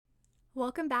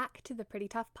Welcome back to the Pretty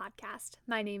Tough Podcast.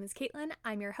 My name is Caitlin,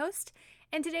 I'm your host,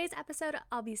 and today's episode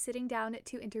I'll be sitting down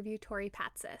to interview Tory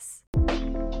Patsis.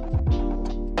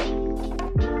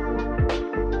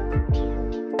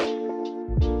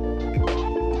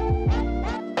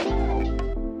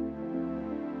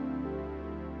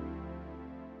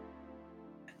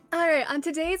 All right, on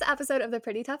today's episode of the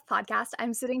Pretty Tough Podcast,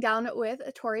 I'm sitting down with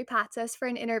Tory Patsis for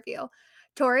an interview.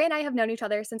 Tory and I have known each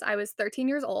other since I was 13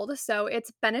 years old, so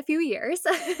it's been a few years,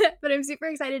 but I'm super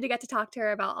excited to get to talk to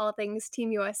her about all things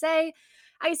Team USA,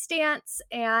 ice dance,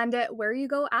 and where you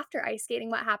go after ice skating,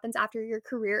 what happens after your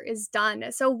career is done.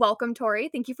 So, welcome, Tory.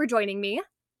 Thank you for joining me.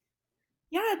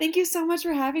 Yeah, thank you so much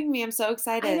for having me. I'm so I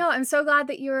excited. know, I'm so glad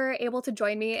that you were able to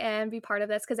join me and be part of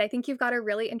this because I think you've got a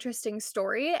really interesting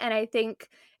story, and I think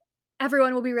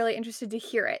everyone will be really interested to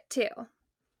hear it too.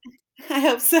 I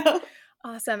hope so.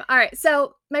 Awesome. All right.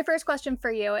 So, my first question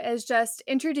for you is just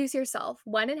introduce yourself.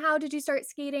 When and how did you start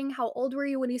skating? How old were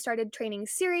you when you started training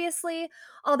seriously?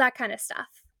 All that kind of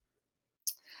stuff.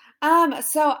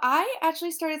 So I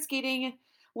actually started skating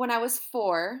when I was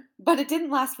 4, but it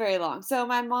didn't last very long. So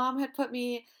my mom had put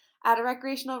me at a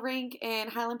recreational rink in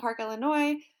Highland Park,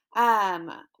 Illinois,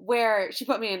 where she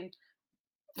put me in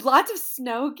lots of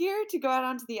snow gear to go out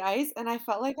onto the ice, and I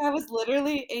felt like I was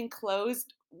literally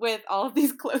enclosed with all of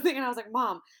these clothing, and I was like,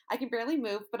 "Mom, I can barely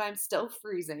move, but I'm still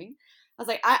freezing." I was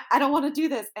like, "I don't wanna do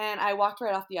this," and I walked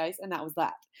right off the ice, and that was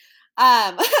that.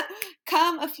 Um,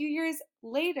 come a few years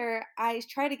later, I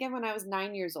tried again when I was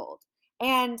 9 years old,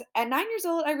 and at 9 years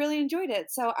old, I really enjoyed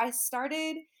it. So I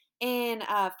started in,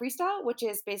 freestyle, which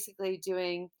is basically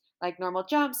doing, like, normal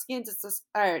jumps, skins, it's just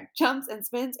or jumps and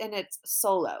spins, and it's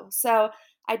solo. So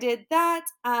I did that.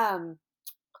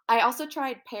 I also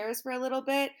tried pairs for a little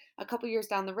bit, a couple years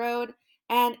down the road.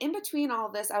 And in between all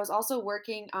of this, I was also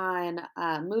working on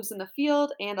moves in the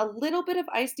field and a little bit of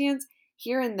ice dance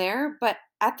here and there. But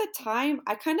at the time,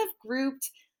 I kind of grouped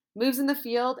moves in the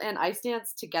field and ice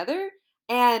dance together.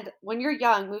 And when you're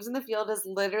young, moves in the field is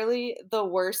literally the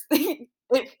worst thing.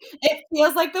 It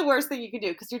feels like the worst thing you can do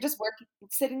because you're just working,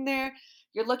 sitting there,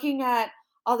 you're looking at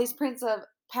all these prints of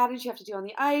patterns you have to do on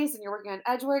the ice and you're working on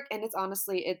edge work and it's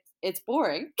honestly it's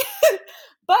boring.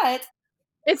 But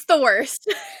It's the worst.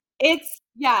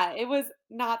 it was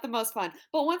not the most fun.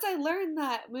 But once I learned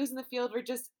that moves in the field were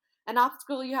just an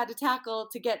obstacle you had to tackle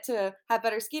to get to have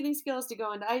better skating skills to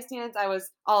go into ice dance, I was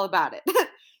all about it.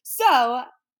 So,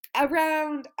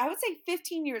 around I would say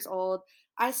 15 years old,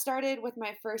 I started with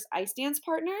my first ice dance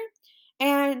partner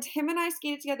and him and I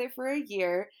skated together for a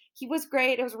year. He was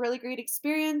great. It was a really great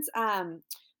experience.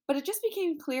 But it just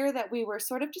became clear that we were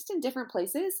sort of just in different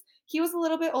places. He was a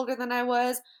little bit older than I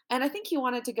was, and I think he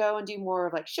wanted to go and do more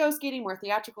of like show skating, more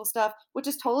theatrical stuff, which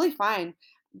is totally fine.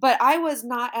 But I was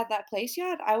not at that place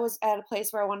yet. I was at a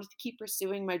place where I wanted to keep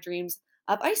pursuing my dreams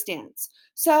of ice dance.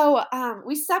 So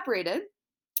we separated,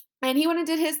 and he went and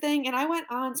did his thing, and I went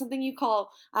on something you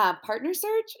call partner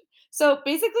search. So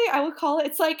basically, I would call it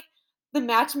it's like the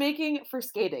matchmaking for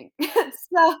skating.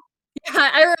 So Yeah,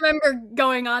 I remember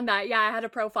going on that. Yeah, I had a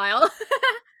profile.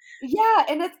 yeah,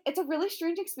 and it's a really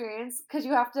strange experience because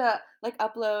you have to, like,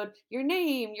 upload your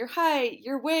name, your height,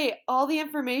 your weight, all the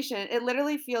information. It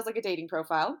literally feels like a dating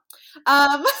profile.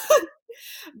 Um,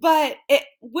 but it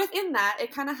within that,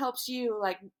 it kinda helps you,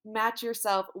 like, match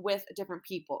yourself with different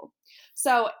people.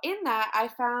 So, in that, I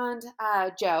found,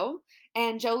 Joe,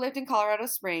 and Joe lived in Colorado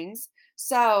Springs.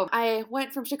 So, I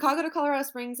went from Chicago to Colorado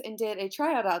Springs and did a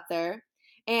tryout out there,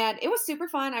 and it was super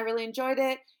fun, I really enjoyed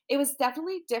it. It was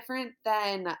definitely different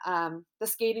than, the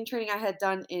skating training I had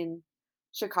done in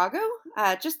Chicago.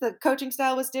 Just the coaching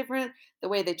style was different, the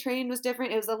way they trained was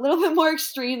different, it was a little bit more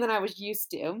extreme than I was used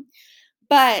to.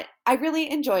 But I really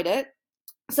enjoyed it.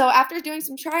 So after doing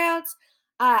some tryouts,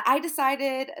 I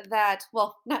decided that,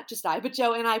 well, not just I, but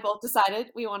Joe and I both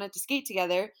decided we wanted to skate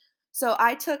together. So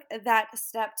I took that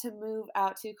step to move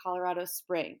out to Colorado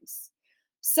Springs.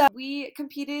 So we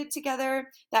competed together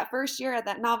that first year at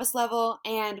that novice level,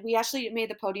 and we actually made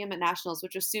the podium at nationals,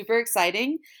 which was super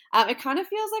exciting. It kind of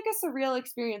feels like a surreal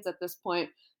experience at this point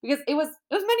because it was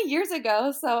many years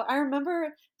ago. So I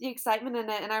remember the excitement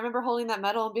in it, and I remember holding that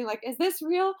medal and being like, "Is this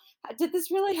real? Did this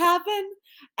really happen?"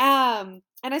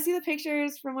 And I see the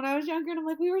pictures from when I was younger, and I'm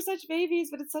like, we were such babies,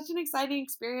 but it's such an exciting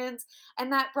experience.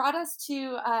 And that brought us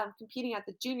to competing at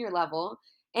the junior level,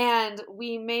 and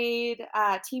we made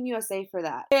Team USA for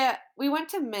that. Yeah, we went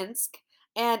to Minsk,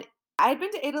 and I'd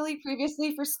been to Italy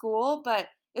previously for school, but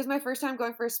it was my first time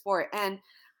going for a sport, and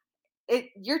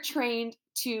you're trained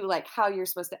to like how you're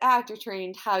supposed to act. You're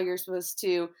trained how you're supposed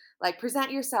to like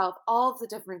present yourself, all of the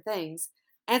different things.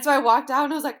 And so I walked out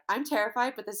and I was like, "I'm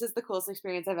terrified, but this is the coolest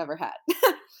experience I've ever had."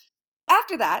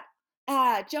 After that,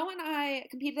 Joe and I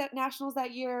competed at nationals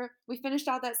that year. We finished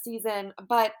out that season,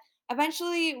 but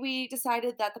eventually we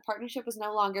decided that the partnership was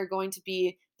no longer going to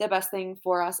be the best thing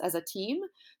for us as a team.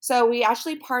 So we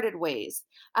actually parted ways.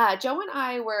 Joe and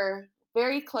I were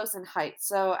very close in height.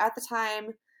 So at the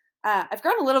time, I've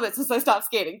grown a little bit since I stopped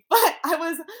skating, but I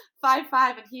was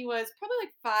 5'5" and he was probably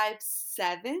like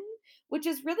 5'7", which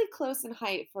is really close in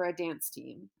height for a dance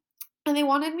team. And they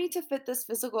wanted me to fit this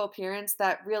physical appearance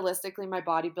that realistically my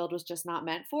body build was just not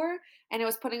meant for. And it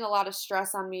was putting a lot of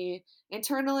stress on me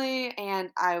internally.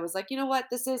 And I was like, you know what?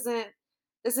 This isn't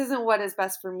what is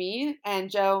best for me.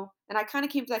 And Joe and I kind of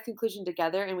came to that conclusion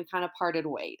together and we kind of parted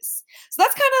ways. So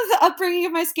that's kind of the upbringing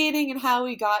of my skating and how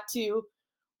we got to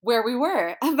where we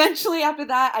were. Eventually, after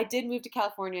that, I did move to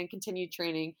California and continued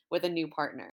training with a new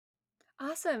partner.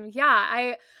 Awesome. Yeah,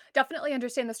 I definitely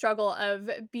understand the struggle of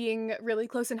being really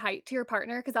close in height to your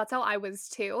partner because that's how I was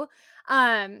too.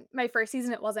 My first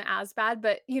season it wasn't as bad,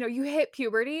 but you hit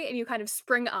puberty and you kind of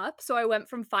spring up. So I went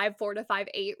from 5'4" to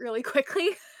 5'8" really quickly.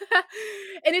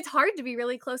 And it's hard to be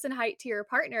really close in height to your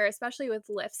partner, especially with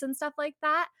lifts and stuff like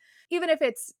that. Even if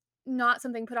it's not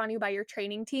something put on you by your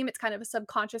training team, it's kind of a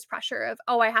subconscious pressure of,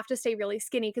 oh, I have to stay really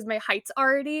skinny because my height's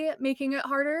already making it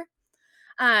harder.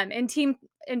 And team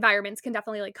environments can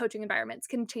definitely like coaching environments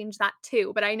can change that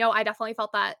too. But I know I definitely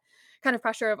felt that kind of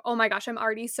pressure of, oh my gosh, I'm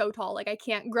already so tall. Like I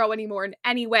can't grow anymore in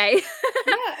any way.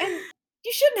 Yeah, and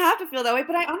you shouldn't have to feel that way,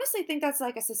 but I honestly think that's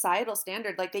like a societal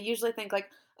standard. Like they usually think like,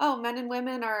 "Oh, men and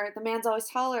women are the man's always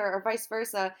taller or vice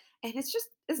versa." And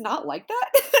it's not like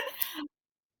that.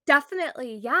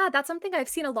 Definitely. Yeah, that's something I've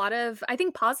seen a lot of, I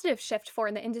think, positive shift for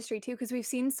in the industry too, because we've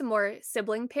seen some more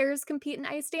sibling pairs compete in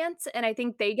ice dance. And I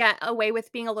think they get away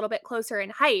with being a little bit closer in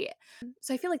height.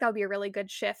 So I feel like that would be a really good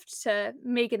shift to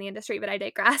make in the industry, but I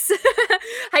digress.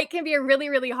 Height can be a really,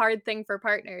 really hard thing for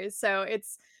partners. So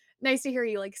it's nice to hear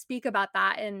you like speak about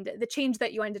that and the change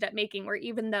that you ended up making, where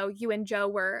even though you and Joe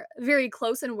were very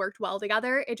close and worked well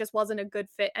together, it just wasn't a good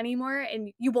fit anymore.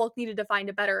 And you both needed to find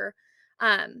a better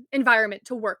environment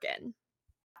to work in.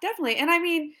 Definitely. And I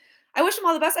mean, I wish him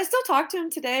all the best. I still talk to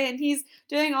him today and he's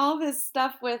doing all of his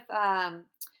stuff with I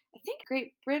think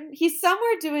Great Britain. He's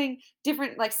somewhere doing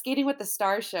different like skating with the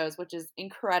stars shows, which is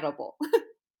incredible.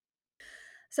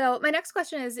 So, my next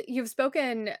question is you've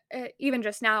spoken even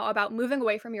just now about moving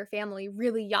away from your family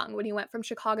really young when you went from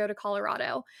Chicago to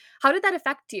Colorado. How did that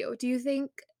affect you? Do you think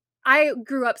I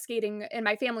grew up skating and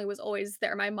my family was always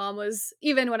there. My mom was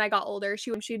even when I got older,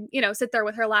 she'd sit there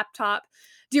with her laptop,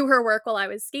 do her work while I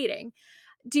was skating.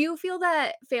 Do you feel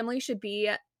that family should be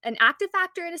an active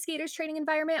factor in a skater's training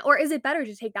environment, or is it better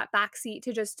to take that back seat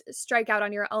to just strike out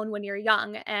on your own when you're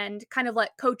young and kind of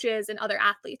let coaches and other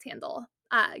athletes handle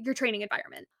your training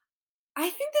environment? I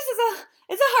think this is a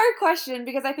it's a hard question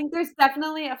because I think there's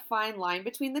definitely a fine line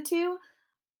between the two.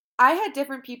 I had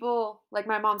different people, like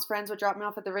my mom's friends would drop me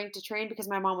off at the rink to train because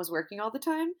my mom was working all the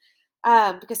time.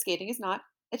 Because skating is not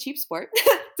a cheap sport.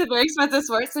 It's a very expensive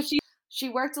sport. So she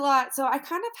worked a lot. So I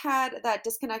kind of had that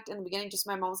disconnect in the beginning. Just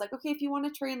my mom was like, okay, if you want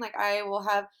to train, like I will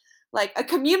have like a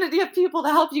community of people to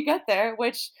help you get there,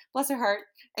 which bless her heart,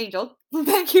 angel.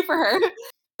 Thank you for her.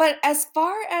 But as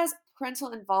far as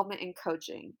parental involvement in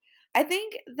coaching, I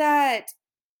think that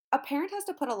a parent has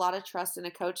to put a lot of trust in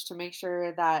a coach to make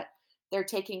sure that they're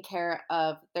taking care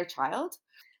of their child.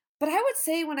 But I would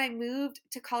say when I moved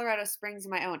to Colorado Springs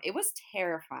on my own, it was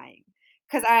terrifying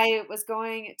because I was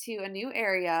going to a new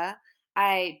area.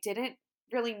 I didn't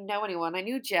really know anyone. I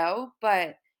knew Joe,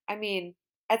 but I mean,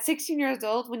 at 16 years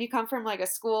old, when you come from like a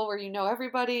school where you know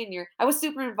everybody and I was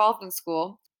super involved in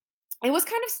school, it was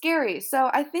kind of scary. So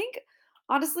I think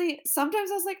honestly,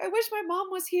 sometimes I was like, I wish my mom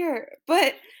was here.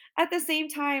 But at the same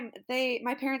time,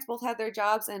 my parents both had their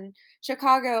jobs in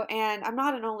Chicago and I'm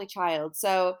not an only child.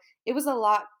 So it was a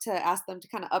lot to ask them to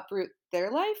kind of uproot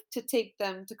their life to take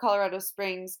them to Colorado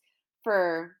Springs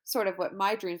for sort of what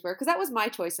my dreams were because that was my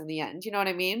choice in the end. You know what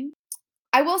I mean?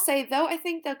 I will say though, I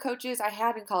think the coaches I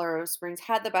had in Colorado Springs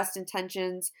had the best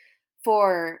intentions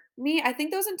for me. I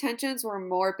think those intentions were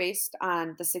more based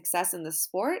on the success in the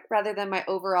sport rather than my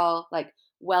overall like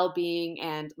well-being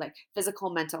and like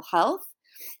physical mental health.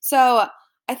 So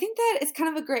I think that it's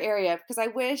kind of a gray area because I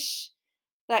wish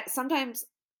that sometimes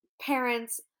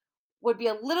parents would be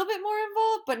a little bit more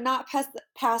involved, but not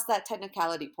past that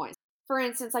technicality point. For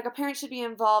instance, like a parent should be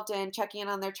involved in checking in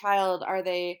on their child. Are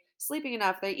they sleeping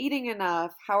enough? Are they eating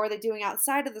enough? How are they doing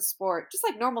outside of the sport? Just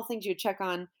like normal things you check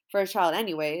on for a child,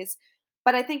 anyways.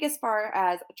 But I think as far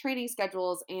as training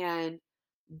schedules and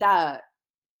the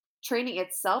training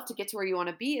itself to get to where you want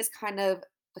to be is kind of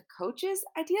the coach's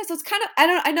idea. So it's kind of,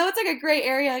 I know it's like a gray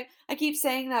area. I keep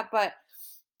saying that, but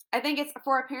I think it's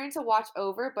for a parent to watch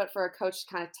over, but for a coach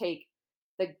to kind of take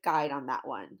the guide on that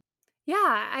one. Yeah,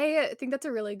 I think that's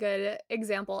a really good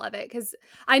example of it because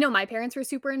I know my parents were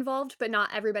super involved, but not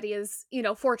everybody is,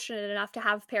 fortunate enough to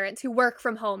have parents who work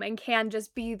from home and can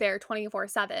just be there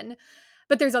 24/7.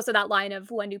 But there's also that line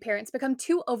of when do parents become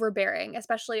too overbearing,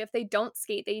 especially if they don't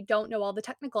skate, they don't know all the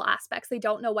technical aspects, they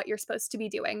don't know what you're supposed to be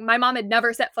doing. My mom had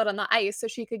never set foot on the ice, so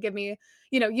she could give me,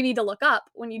 you need to look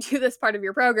up when you do this part of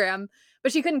your program,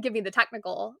 but she couldn't give me the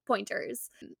technical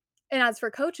pointers. And as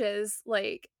for coaches,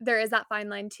 like, there is that fine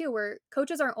line too where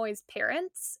coaches aren't always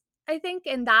parents, I think,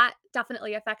 and that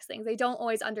definitely affects things. They don't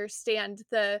always understand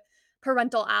the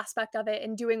parental aspect of it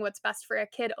and doing what's best for a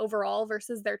kid overall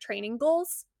versus their training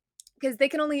goals because they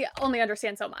can only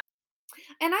understand so much.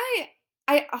 And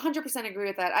I 100% agree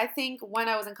with that. I think when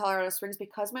I was in Colorado Springs,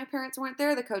 because my parents weren't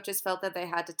there, the coaches felt that they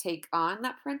had to take on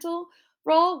that parental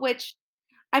role, which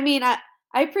I mean, I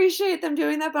appreciate them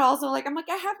doing that, but also like I'm like,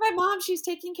 I have my mom, she's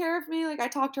taking care of me. Like I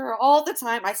talk to her all the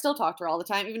time. I still talk to her all the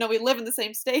time, even though we live in the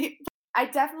same state. I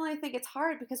definitely think it's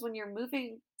hard because when you're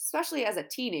moving, especially as a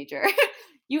teenager,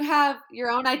 you have your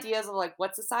own ideas of like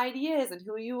what society is and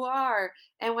who you are.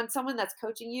 And when someone that's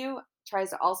coaching you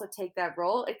tries to also take that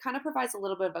role, it kind of provides a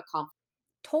little bit of a conflict.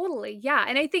 Totally, yeah,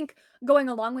 and I think going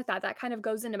along with that, that kind of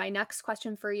goes into my next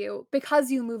question for you. Because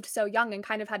you moved so young and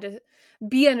kind of had to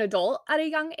be an adult at a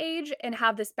young age and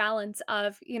have this balance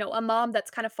of, a mom that's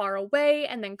kind of far away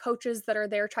and then coaches that are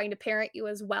there trying to parent you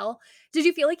as well. Did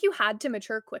you feel like you had to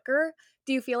mature quicker?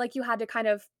 Do you feel like you had to kind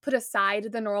of put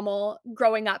aside the normal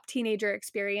growing up teenager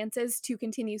experiences to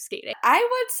continue skating? I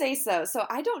would say so. So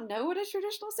I don't know what a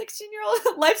traditional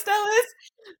 16-year-old lifestyle is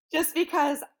just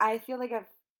because I feel like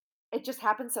it just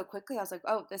happened so quickly. I was like,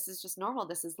 "Oh, this is just normal.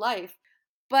 This is life."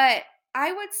 But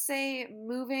I would say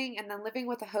moving and then living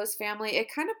with a host family,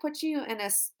 it kind of puts you in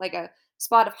like a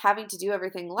spot of having to do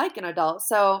everything like an adult.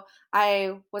 So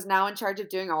I was now in charge of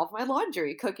doing all of my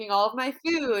laundry, cooking all of my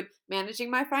food,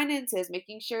 managing my finances,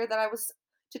 making sure that I was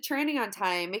to training on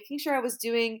time, making sure I was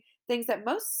doing things that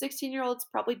most 16-year-olds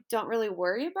probably don't really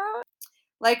worry about.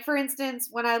 Like, for instance,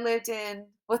 when I lived in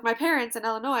with my parents in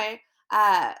Illinois,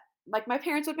 uh, like, my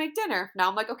parents would make dinner. Now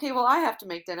I'm like, "Okay, well, I have to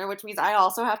make dinner, which means I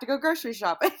also have to go grocery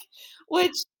shopping,"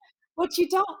 which you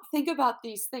don't think about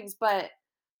these things, but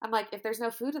I'm like, "If there's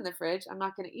no food in the fridge, I'm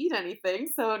not gonna eat anything,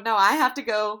 so, no, I have to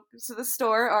go to the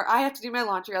store or I have to do my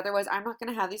laundry, otherwise I'm not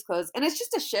gonna have these clothes," and it's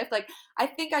just a shift, like, I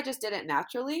think I just did it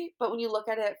naturally, but when you look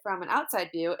at it from an outside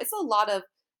view, it's a lot of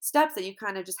steps that you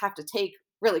kinda just have to take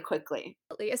really quickly.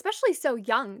 Especially so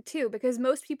young too, because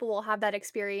most people will have that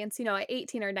experience, at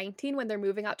 18 or 19 when they're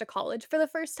moving out to college for the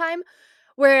first time.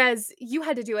 Whereas you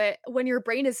had to do it when your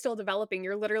brain is still developing,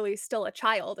 you're literally still a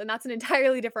child, and that's an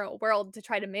entirely different world to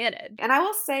try to manage. And I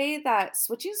will say that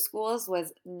switching schools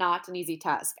was not an easy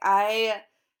task. I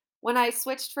When I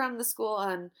switched from the school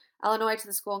in Illinois to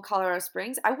the school in Colorado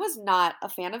Springs, I was not a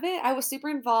fan of it. I was super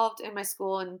involved in my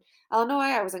school in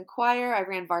Illinois. I was in choir, I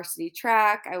ran varsity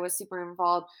track, I was super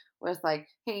involved with like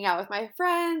hanging out with my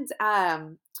friends.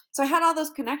 So I had all those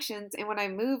connections. And when I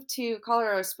moved to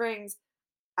Colorado Springs,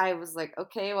 I was like,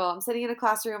 okay, well, I'm sitting in a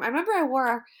classroom. I remember I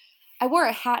wore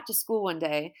a hat to school one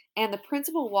day, and the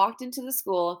principal walked into the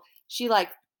school. She like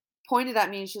pointed at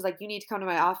me and she's like, "You need to come to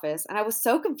my office." And I was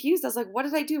so confused. I was like, "What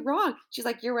did I do wrong?" She's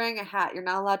like, "You're wearing a hat. You're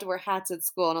not allowed to wear hats at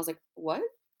school." And I was like, "What?"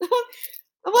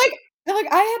 I'm like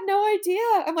I had no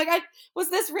idea. I'm like, I was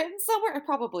this written somewhere? It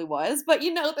probably was, but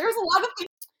there's a lot of things.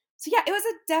 So yeah, it was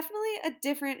definitely a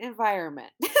different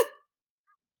environment.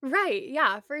 Right,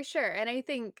 yeah, for sure, and I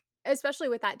think especially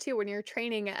with that too, when you're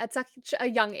training at such a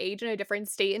young age in a different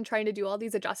state and trying to do all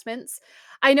these adjustments.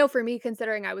 I know for me,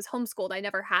 considering I was homeschooled, I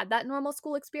never had that normal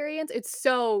school experience. It's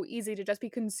so easy to just be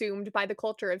consumed by the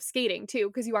culture of skating too,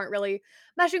 because you aren't really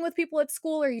meshing with people at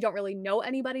school or you don't really know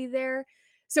anybody there.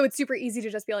 So it's super easy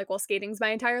to just be like, well, skating's my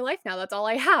entire life now. That's all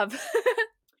I have.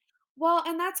 Well,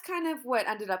 and that's kind of what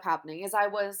ended up happening is I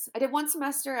did one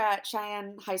semester at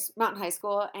Mountain High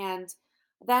School, and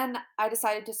then I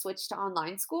decided to switch to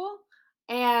online school.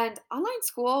 And online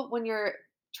school, when you're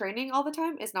training all the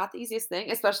time, is not the easiest thing,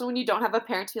 especially when you don't have a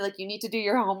parent to be like, you need to do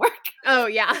your homework. Oh,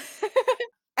 yeah.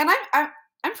 And I'm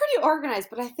pretty organized,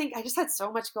 but I think I just had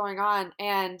so much going on,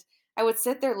 and I would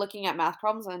sit there looking at math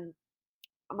problems, and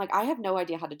I'm like, I have no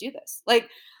idea how to do this. Like,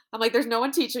 I'm like, there's no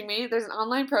one teaching me. There's an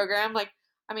online program. Like,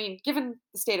 I mean, given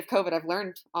the state of COVID, I've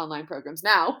learned online programs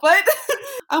now, but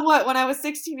when I was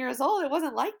 16 years old, it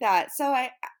wasn't like that. So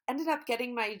I ended up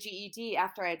getting my GED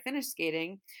after I had finished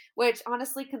skating, which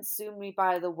honestly consumed me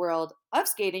by the world of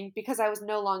skating because I was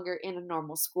no longer in a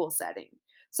normal school setting.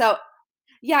 So,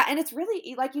 yeah, and it's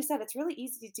really like you said, it's really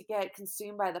easy to get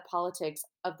consumed by the politics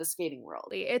of the skating world.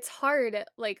 It's hard,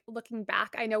 like, looking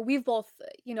back. I know we've both,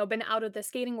 been out of the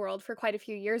skating world for quite a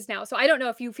few years now, so I don't know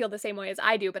if you feel the same way as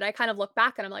I do, but I kind of look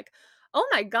back and I'm like, "Oh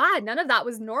my god, none of that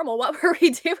was normal. What were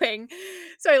we doing?"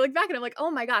 So I look back and I'm like,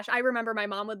 "Oh my gosh." I remember my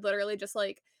mom would literally just,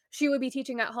 like she would be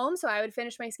teaching at home, so I would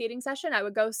finish my skating session, I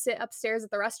would go sit upstairs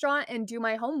at the restaurant and do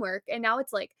my homework, and now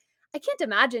it's like, I can't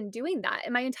imagine doing that,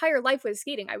 and my entire life was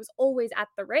skating. I was always at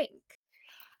the rink.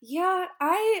 Yeah,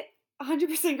 I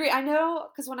 100% agree. I know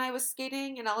because when I was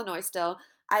skating in Illinois still,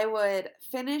 I would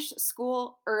finish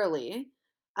school early,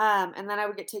 and then I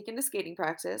would get taken to skating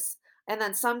practice. And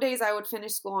then some days I would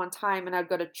finish school on time and I'd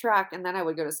go to track and then I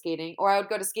would go to skating, or I would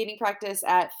go to skating practice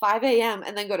at 5 a.m.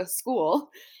 and then go to school.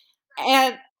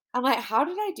 And I'm like, how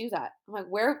did I do that? I'm like,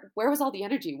 where was all the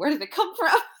energy? Where did it come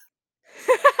from?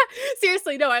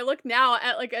 Seriously, no, I look now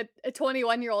at, like, a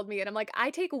 21-year-old me, and I'm like, I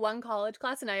take 1 college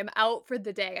class, and I am out for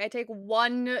the day. I take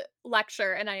 1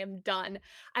 lecture, and I am done.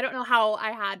 I don't know how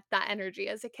I had that energy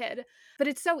as a kid, but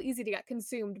it's so easy to get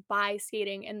consumed by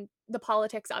skating and the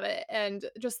politics of it and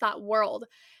just that world.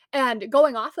 And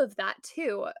going off of that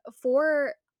too,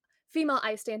 for female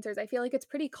ice dancers, I feel like it's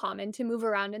pretty common to move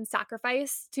around and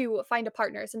sacrifice to find a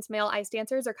partner since male ice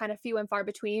dancers are kind of few and far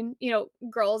between.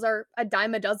 Girls are a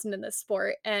dime a dozen in this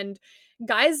sport, and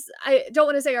guys, I don't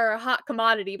want to say are a hot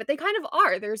commodity, but they kind of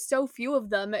are. There's so few of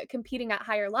them competing at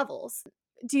higher levels.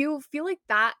 Do you feel like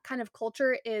that kind of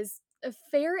culture is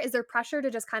fair? Is there pressure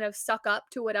to just kind of suck up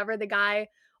to whatever the guy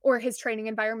or his training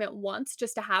environment wants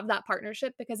just to have that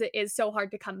partnership because it is so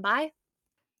hard to come by?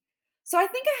 So I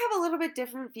think I have a little bit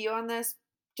different view on this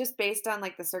just based on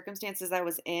like the circumstances I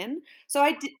was in. So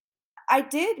I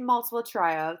did multiple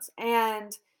tryouts,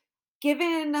 and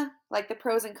given like the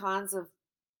pros and cons of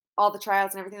all the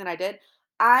tryouts and everything that I did,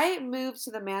 I moved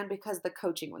to the man because the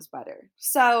coaching was better.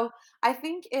 So I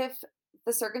think if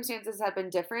the circumstances had been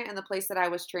different and the place that I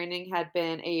was training had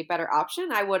been a better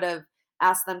option, I would have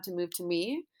asked them to move to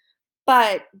me.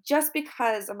 But just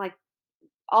because I'm like,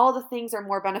 all the things are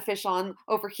more beneficial and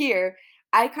over here,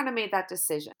 I kind of made that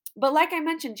decision. But like I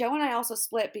mentioned, Joe and I also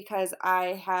split because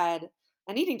I had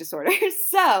an eating disorder.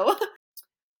 So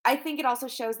I think it also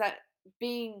shows that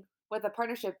being with a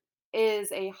partnership is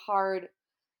it's a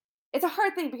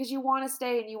hard thing because you want to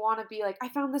stay and you want to be like, I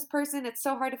found this person. It's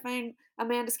so hard to find a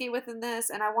man to skate with in this,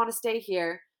 and I want to stay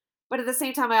here. But at the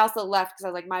same time, I also left because I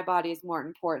was like, my body is more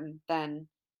important than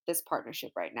this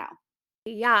partnership right now.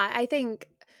 Yeah, I think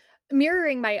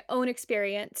mirroring my own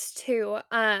experience too,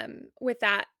 with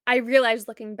that, I realized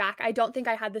looking back, I don't think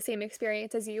I had the same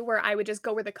experience as you where I would just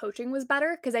go where the coaching was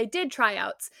better because I did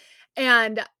tryouts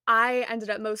and I ended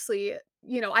up mostly,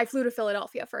 I flew to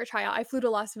Philadelphia for a tryout. I flew to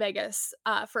Las Vegas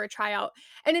for a tryout.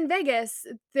 And in Vegas,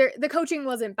 the coaching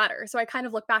wasn't better. So I kind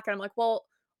of look back and I'm like, well,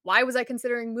 why was I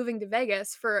considering moving to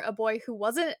Vegas for a boy who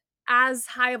wasn't as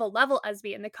high of a level as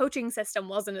me and the coaching system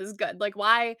wasn't as good? Like,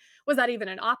 why was that even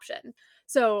an option?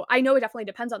 So I know it definitely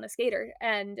depends on the skater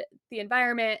and the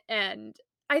environment, and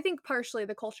I think partially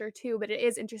the culture too, but it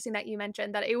is interesting that you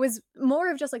mentioned that it was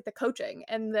more of just like the coaching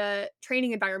and the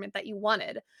training environment that you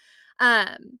wanted.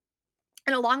 Um,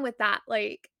 and along with that,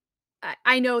 like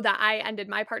I know that I ended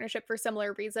my partnership for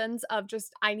similar reasons of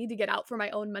just I need to get out for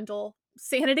my own mental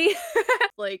sanity.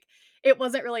 Like it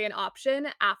wasn't really an option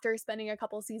after spending a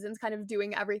couple seasons kind of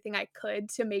doing everything I could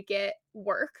to make it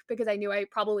work because I knew I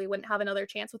probably wouldn't have another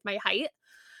chance with my height.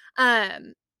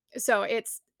 Um, so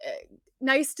it's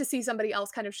nice to see somebody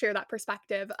else kind of share that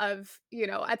perspective of,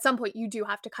 at some point you do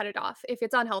have to cut it off. If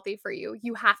it's unhealthy for you,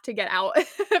 you have to get out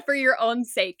for your own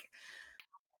sake.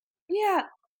 Yeah,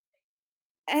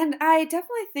 and I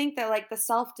definitely think that like the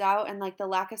self-doubt and like the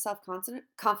lack of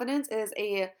self-confidence is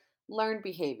a learned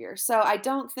behavior. So I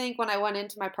don't think when I went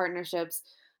into my partnerships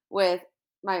with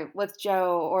with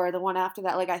Joe or the one after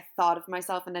that, like I thought of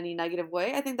myself in any negative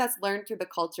way. I think that's learned through the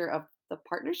culture of the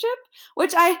partnership,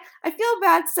 which I feel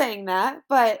bad saying that,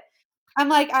 but I'm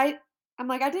like I I'm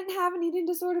like I didn't have an eating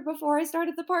disorder before I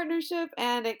started the partnership,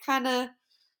 and it kind of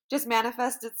just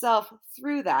manifests itself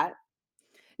through that.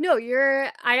 No,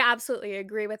 I absolutely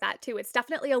agree with that too. It's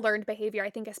definitely a learned behavior, I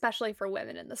think, especially for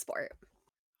women in the sport.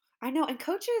 I know, and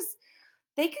coaches,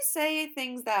 they could say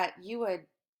things that you would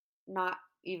not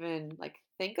even like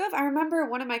think of. I remember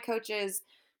one of my coaches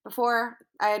before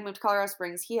I had moved to Colorado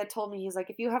Springs, he had told me, he's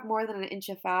like, if you have more than an inch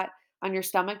of fat on your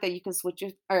stomach that you can switch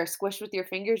with, or squish with your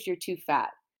fingers, you're too fat.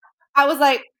 I was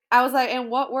like, in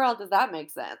what world does that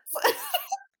make sense?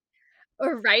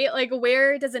 Or right? Like,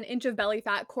 where does an inch of belly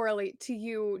fat correlate to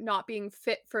you not being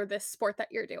fit for this sport that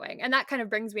you're doing? And that kind of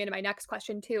brings me into my next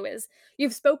question too is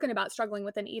you've spoken about struggling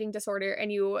with an eating disorder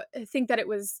and you think that it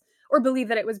was or believe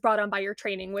that it was brought on by your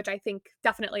training, which I think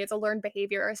definitely is a learned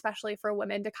behavior, especially for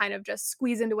women to kind of just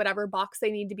squeeze into whatever box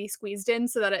they need to be squeezed in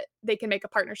so that they can make a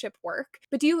partnership work.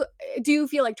 But do you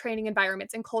feel like training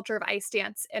environments and culture of ice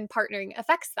dance and partnering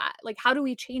affects that? Like, how do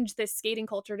we change this skating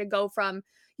culture to go from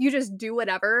you just do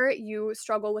whatever, you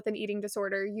struggle with an eating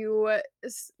disorder, you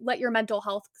let your mental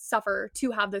health suffer to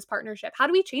have this partnership. How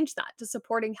do we change that to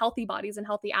supporting healthy bodies and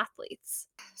healthy athletes?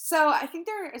 So I think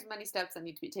there are as many steps that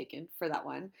need to be taken for that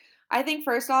one. I think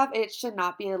first off, it should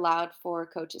not be allowed for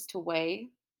coaches to weigh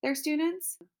their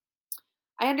students.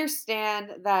 I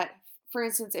understand that, for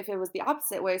instance, if it was the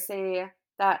opposite way, say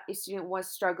that a student was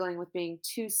struggling with being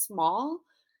too small,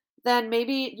 then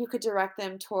maybe you could direct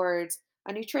them towards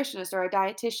a nutritionist or a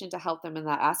dietitian to help them in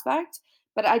that aspect.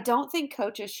 But I don't think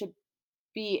coaches should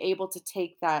be able to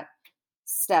take that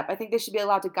step. I think they should be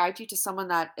allowed to guide you to someone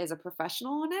that is a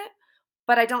professional in it.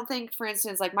 But I don't think, for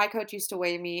instance, like my coach used to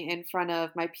weigh me in front of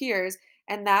my peers,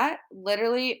 and that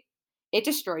literally it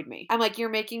destroyed me. I'm like, you're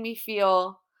making me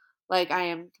feel like I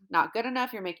am not good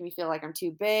enough. You're making me feel like I'm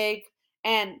too big.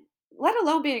 And let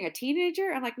alone being a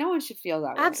teenager, I'm like, no one should feel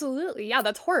that way. Absolutely. Yeah,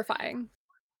 that's horrifying.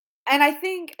 And I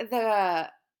think the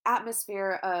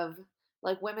atmosphere of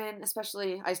like women,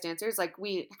 especially ice dancers, like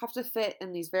we have to fit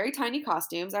in these very tiny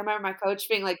costumes. I remember my coach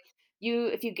being like, "You,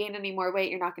 if you gain any more weight,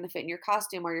 you're not going to fit in your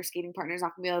costume, or your skating partner's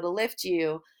not going to be able to lift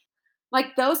you."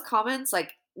 Like those comments,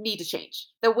 like need to change.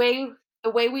 The way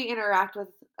we interact with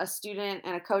a student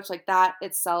and a coach like that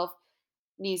itself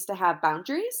needs to have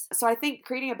boundaries. So I think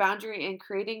creating a boundary and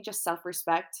creating just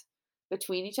self-respect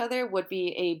between each other would be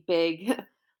a big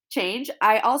change.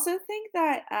 I also think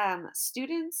that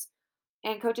students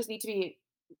and coaches need to be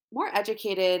more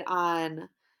educated on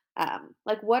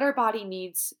like what our body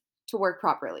needs to work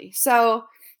properly. So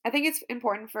I think it's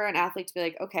important for an athlete to be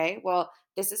like, okay, well,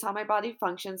 this is how my body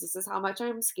functions. This is how much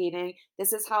I'm skating.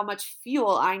 This is how much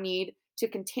fuel I need to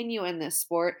continue in this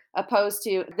sport, opposed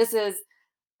to this is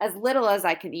as little as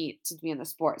I can eat to be in the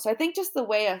sport. So I think just the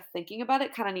way of thinking about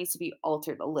it kind of needs to be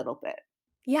altered a little bit.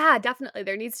 Yeah, definitely.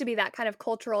 There needs to be that kind of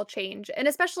cultural change. And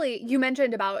especially you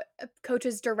mentioned about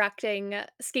coaches directing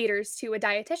skaters to a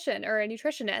dietitian or a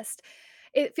nutritionist.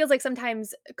 It feels like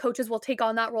sometimes coaches will take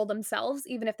on that role themselves,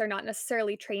 even if they're not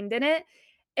necessarily trained in it.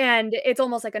 And it's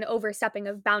almost like an overstepping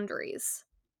of boundaries.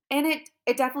 And it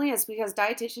definitely is because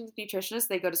dietitians, nutritionists,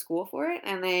 they go to school for it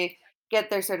and they get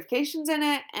their certifications in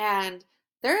it. And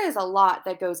there is a lot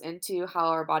that goes into how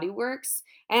our body works.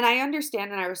 And I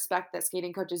understand and I respect that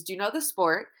skating coaches do know the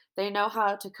sport. They know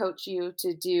how to coach you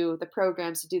to do the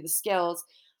programs, to do the skills.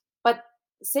 But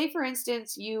say, for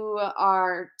instance, you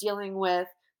are dealing with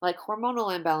like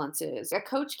hormonal imbalances. A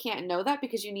coach can't know that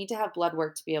because you need to have blood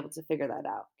work to be able to figure that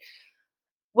out,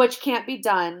 which can't be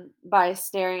done by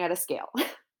staring at a scale.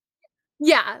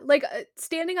 Yeah, like,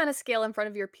 standing on a scale in front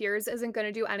of your peers isn't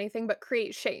gonna do anything but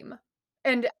create shame,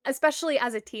 and especially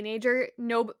as a teenager,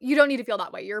 no you don't need to feel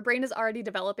that way. Your brain is already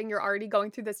developing, you're already going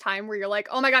through this time where you're like,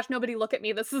 "Oh my gosh, nobody look at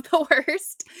me, this is the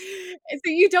worst." And so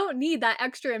you don't need that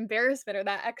extra embarrassment or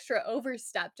that extra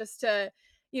overstep just to,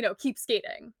 keep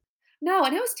skating. No,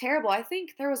 and it was terrible. I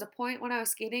think there was a point when I was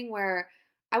skating where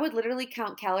I would literally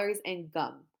count calories in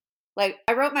gum. Like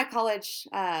I wrote my college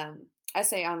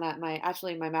essay on that, my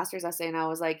master's essay, and I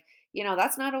was like,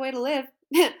 that's not a way to live,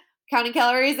 counting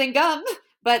calories in gum.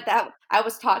 But that I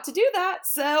was taught to do that,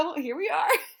 so here we are.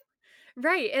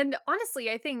 Right, and honestly,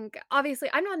 I think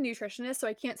obviously, I'm not a nutritionist, so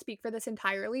I can't speak for this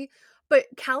entirely, but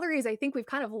calories, I think we've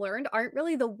kind of learned, aren't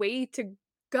really the way to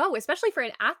go, especially for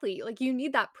an athlete. Like, you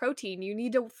need that protein, you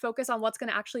need to focus on what's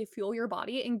gonna actually fuel your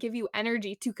body and give you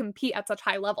energy to compete at such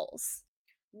high levels.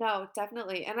 No,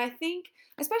 definitely. And I think,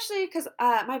 especially because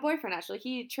my boyfriend actually,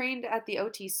 he trained at the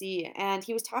OTC and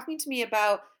he was talking to me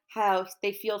about how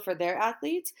they feel for their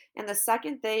athletes. And the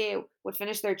second they would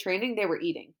finish their training, they were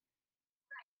eating.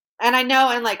 And I know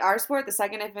in like our sport, the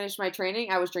second I finished my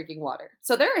training, I was drinking water.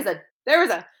 So there was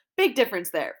a big difference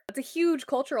there. It's a huge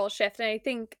cultural shift, and I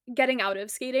think getting out of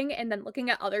skating and then looking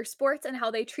at other sports and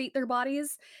how they treat their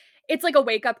bodies, it's like a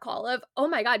wake-up call of, "Oh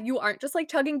my god, you aren't just, like,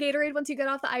 chugging Gatorade once you get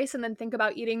off the ice and then think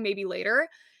about eating maybe later."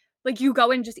 Like, you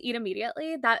go and just eat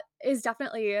immediately, that is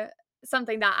definitely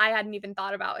something that I hadn't even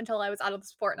thought about until I was out of the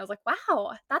sport, and I was like,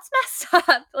 "Wow, that's messed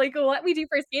up." Like, what we do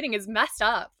for skating is messed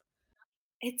up.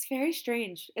 It's very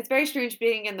strange. It's very strange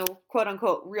being in the quote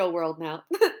unquote real world now.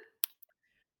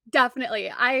 Definitely.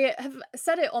 I have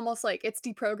said it almost like it's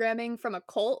deprogramming from a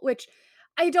cult, which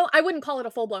I wouldn't call it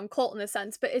a full-blown cult in a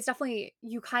sense, but it's definitely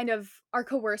you kind of are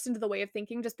coerced into the way of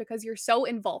thinking just because you're so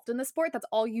involved in the sport, that's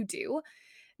all you do,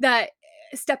 that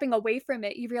stepping away from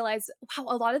it, you realize, wow,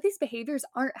 a lot of these behaviors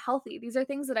aren't healthy. These are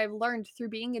things that I've learned through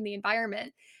being in the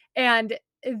environment, and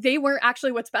they weren't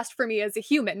actually what's best for me as a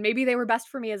human. Maybe they were best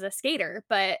for me as a skater,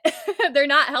 but they're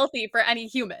not healthy for any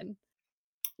human.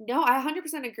 No, I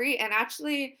 100% agree. And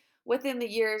actually, within the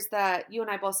years that you and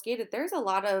I both skated, there's a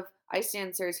lot of ice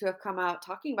dancers who have come out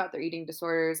talking about their eating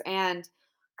disorders and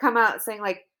come out saying,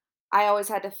 like, I always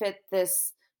had to fit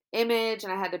this image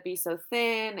and I had to be so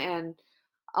thin. And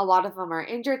a lot of them are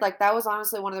injured. Like, that was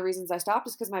honestly one of the reasons I stopped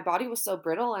is because my body was so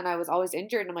brittle and I was always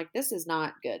injured. And I'm like, this is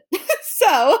not good.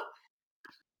 So,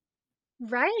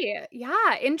 Right.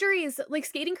 Yeah, injuries like,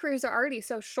 skating careers are already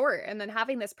so short, and then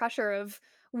having this pressure of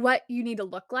what you need to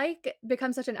look like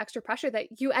becomes such an extra pressure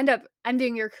that you end up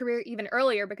ending your career even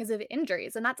earlier because of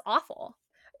injuries, and that's awful.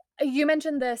 You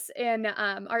mentioned this in,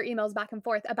 our emails back and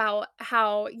forth about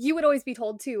how you would always be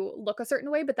told to look a certain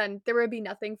way, but then there would be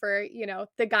nothing for,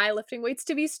 the guy lifting weights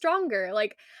to be stronger.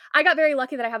 Like, I got very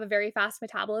lucky that I have a very fast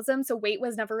metabolism, so weight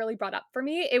was never really brought up for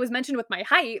me. It was mentioned with my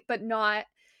height, but not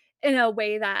in a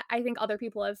way that I think other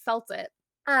people have felt it.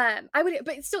 I would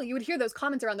but still, you would hear those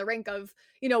comments around the rink of,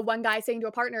 one guy saying to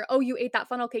a partner, "Oh, you ate that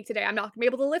funnel cake today. I'm not gonna be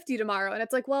able to lift you tomorrow." And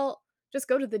it's like, "Well, just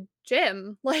go to the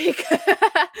gym." Like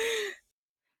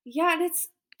yeah, and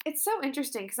it's so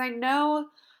interesting because I know,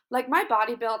 like, my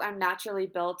body build, I'm naturally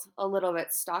built a little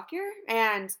bit stockier,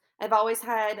 and I've always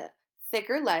had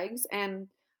thicker legs, and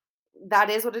that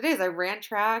is what it is. I ran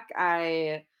track,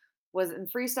 I was in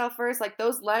freestyle first, like,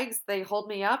 those legs, they hold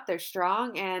me up, they're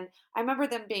strong, and I remember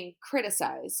them being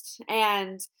criticized,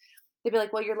 and they'd be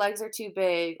like, "Well, your legs are too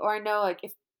big," or I know, like,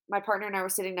 if my partner and I were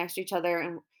sitting next to each other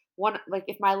and one like,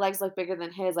 if my legs look bigger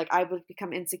than his, like, I would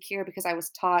become insecure because I was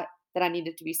taught that I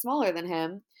needed to be smaller than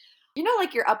him. You know,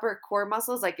 like, your upper core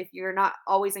muscles, like, if you're not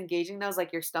always engaging those,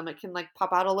 like, your stomach can, like,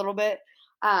 pop out a little bit.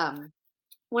 Um,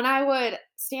 when I would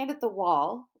stand at the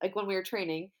wall, like, when we were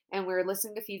training and we were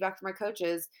listening to feedback from our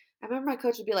coaches, I remember my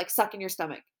coach would be like, "Suck in your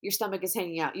stomach. Your stomach is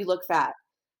hanging out. You look fat."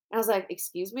 And I was like,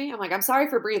 "Excuse me?" I'm like, "I'm sorry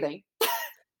for breathing."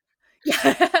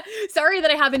 Yeah. Sorry that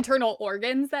I have internal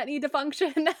organs that need to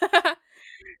function.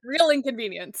 Real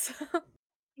inconvenience.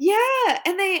 Yeah,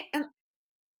 and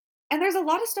there's a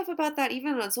lot of stuff about that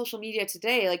even on social media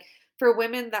today, like, for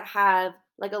women that have,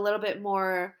 like, a little bit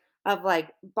more of, like,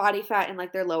 body fat in,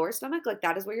 like, their lower stomach, like,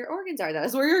 that is where your organs are, that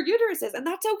is where your uterus is, and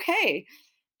that's okay.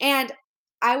 And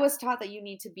I was taught that you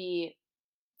need to be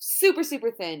super,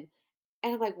 super thin,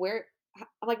 and I'm like, "Where?"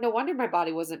 I'm like, "No wonder my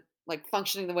body wasn't, like,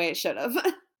 functioning the way it should've."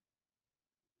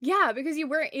 Yeah, because you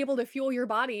weren't able to fuel your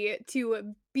body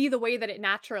to be the way that it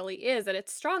naturally is at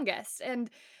its strongest. And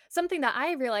something that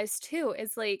I realized too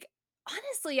is like,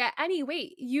 honestly, at any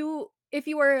weight, if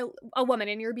you are a woman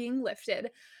and you're being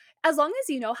lifted, as long as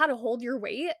you know how to hold your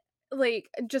weight, like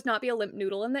just not be a limp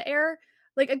noodle in the air,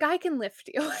 like a guy can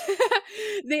lift you.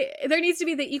 There needs to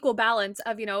be the equal balance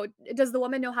of, does the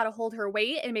woman know how to hold her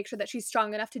weight and make sure that she's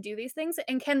strong enough to do these things?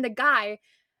 And can the guy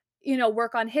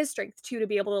work on his strength too to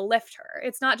be able to lift her.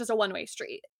 It's not just a one-way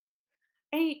street.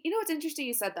 Hey, you know, it's interesting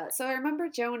you said that. So I remember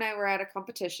Joe and I were at a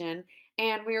competition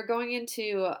and we were going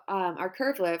into our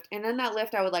curve lift. And in that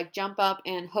lift, I would like jump up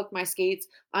and hook my skates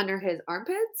under his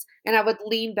armpits and I would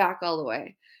lean back all the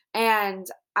way. And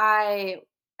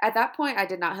at that point, I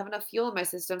did not have enough fuel in my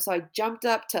system. So I jumped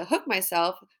up to hook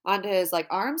myself onto his like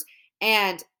arms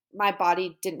and my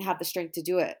body didn't have the strength to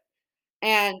do it.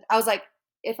 And I was like,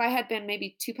 if I had been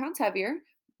maybe 2 pounds heavier,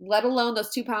 let alone those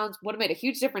 2 pounds would have made a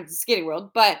huge difference in skating world,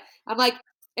 but I'm like,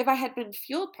 if I had been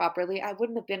fueled properly, I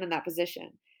wouldn't have been in that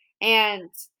position.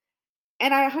 And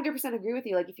and I 100% agree with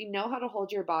you, like, if you know how to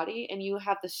hold your body and you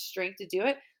have the strength to do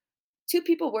it, 2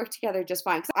 people work together just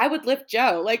fine. 'Cause I would lift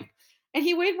Joe, like, and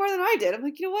he weighed more than I did. I'm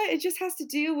like, "You know what? It just has to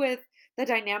do with the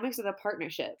dynamics of the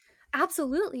partnership."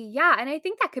 Absolutely, yeah, and I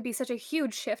think that could be such a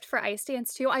huge shift for ice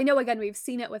dance too. I know again we've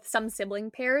seen it with some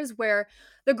sibling pairs where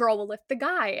the girl will lift the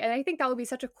guy, and I think that would be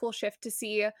such a cool shift to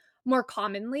see more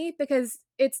commonly because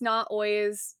it's not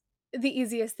always the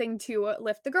easiest thing to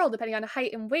lift the girl depending on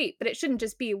height and weight, but it shouldn't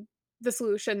just be the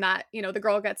solution that, the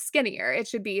girl gets skinnier. It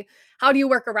should be how do you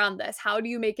work around this? How do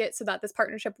you make it so that this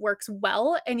partnership works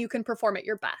well and you can perform at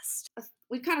your best?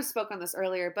 We kind of spoke on this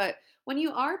earlier, but when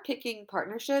you are picking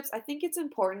partnerships, I think it's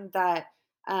important that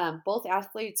both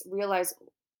athletes realize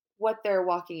what they're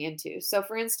walking into. So,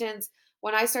 for instance,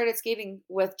 when I started skating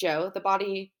with Joe, the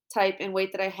body type and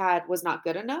weight that I had was not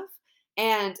good enough.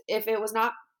 And if it was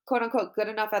not quote unquote good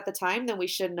enough at the time, then we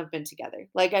shouldn't have been together.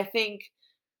 Like, I think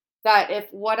that if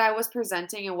what I was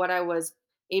presenting and what I was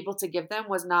able to give them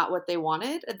was not what they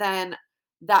wanted, then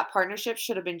that partnership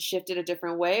should have been shifted a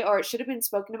different way, or it should have been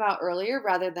spoken about earlier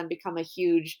rather than become a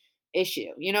huge issue.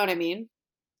 You know what I mean?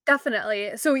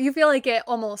 Definitely. So you feel like it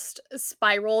almost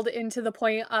spiraled into the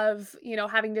point of,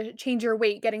 having to change your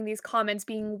weight, getting these comments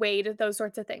being weighed, those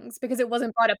sorts of things, because it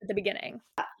wasn't brought up at the beginning.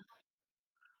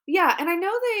 Yeah, and I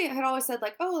know they had always said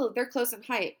like, "Oh, they're close in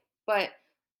height," but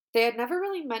they had never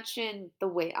really mentioned the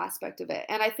weight aspect of it.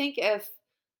 And I think if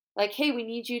like, "Hey, we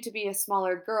need you to be a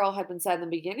smaller girl," had been said in the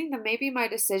beginning, then maybe my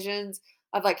decisions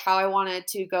of like how I wanted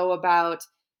to go about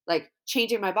like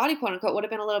changing my body, quote unquote, would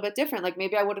have been a little bit different. Like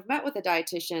maybe I would have met with a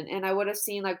dietitian and I would have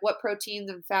seen like what proteins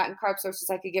and fat and carb sources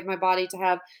I could give my body to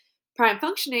have prime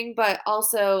functioning, but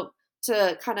also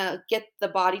to kind of get the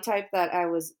body type that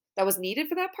was needed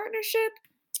for that partnership.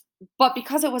 But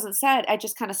because it wasn't said, I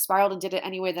just kind of spiraled and did it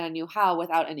any way that I knew how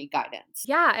without any guidance.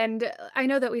 Yeah, and I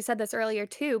know that we said this earlier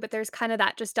too, but there's kind of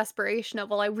that just desperation of,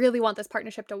 well, I really want this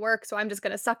partnership to work, so I'm just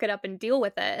going to suck it up and deal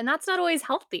with it. And that's not always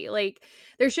healthy. Like,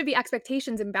 there should be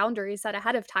expectations and boundaries set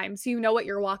ahead of time so you know what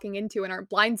you're walking into and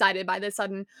aren't blindsided by this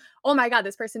sudden, oh my God,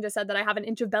 this person just said that I have an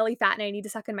inch of belly fat and I need to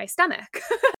suck in my stomach.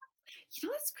 You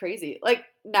know, that's crazy. Like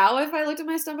now, if I looked at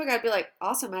my stomach, I'd be like,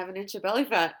 awesome, I have an inch of belly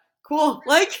fat. Cool.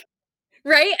 Like,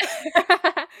 Right?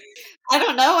 I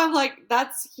don't know. I'm like,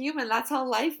 that's human. That's how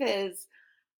life is.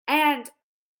 And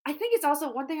I think it's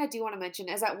also one thing I do want to mention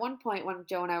is at one point when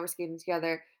Joe and I were skating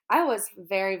together, I was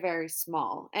very, very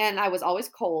small and I was always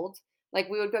cold. Like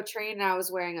we would go train and I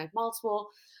was wearing like multiple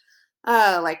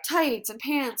like tights and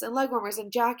pants and leg warmers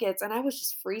and jackets and I was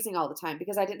just freezing all the time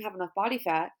because I didn't have enough body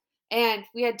fat. And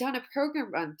we had done a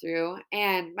program run through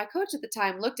and my coach at the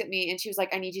time looked at me and she was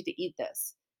like, I need you to eat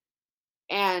this.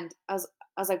 And I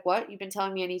was like, what? You've been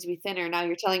telling me I need to be thinner. Now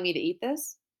you're telling me to eat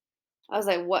this? I was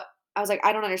like, "What?" I was like,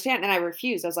 "I don't understand." And I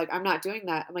refused. I was like, "I'm not doing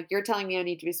that." I'm like, "You're telling me I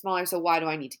need to be smaller, so why do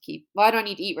I need to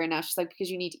eat right now?" She's like,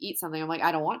 "Because you need to eat something." I'm like,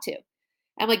 "I don't want to."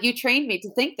 I'm like, "You trained me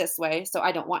to think this way, so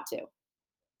I don't want to."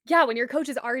 Yeah, when your coach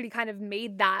has already kind of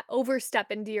made that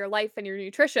overstep into your life and your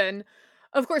nutrition,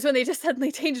 of course, when they just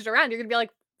suddenly change it around, you're gonna be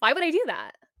like, why would I do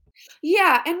that?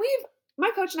 Yeah, and my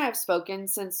coach and I have spoken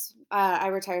since I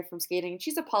retired from skating.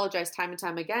 She's apologized time and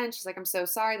time again. She's like, "I'm so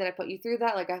sorry that I put you through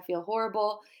that. Like, I feel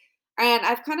horrible." And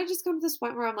I've kind of just come to this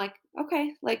point where I'm like,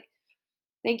 "Okay, like,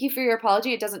 thank you for your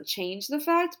apology. It doesn't change the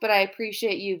fact, but I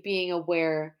appreciate you being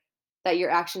aware that your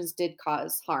actions did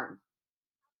cause harm."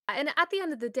 And at the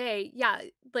end of the day, yeah,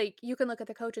 like you can look at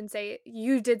the coach and say,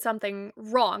 you did something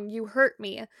wrong, you hurt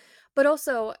me. But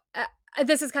also,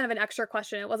 this is kind of an extra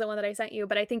question. It wasn't one that I sent you,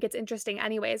 but I think it's interesting,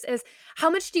 anyways. Is how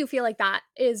much do you feel like that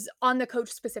is on the coach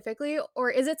specifically, or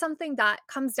is it something that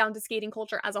comes down to skating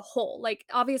culture as a whole? Like,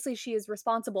 obviously, she is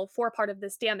responsible for part of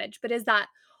this damage, but is that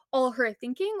all her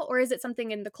thinking, or is it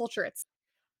something in the culture itself?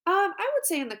 I would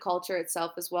say in the culture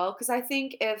itself as well, because I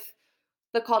think if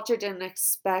the culture didn't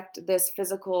expect this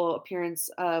physical appearance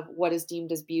of what is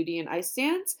deemed as beauty in ice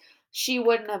dance, she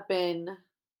wouldn't have been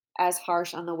as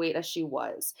harsh on the weight as she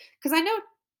was. Because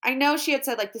I know she had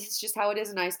said like this is just how it is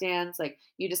in ice dance. Like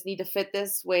you just need to fit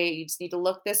this way, you just need to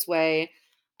look this way,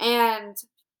 and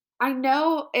I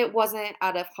know it wasn't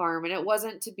out of harm and it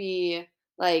wasn't to be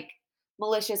like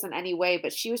malicious in any way,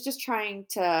 but she was just trying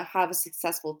to have a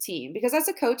successful team because as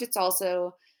a coach, it's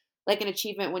also like an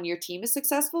achievement when your team is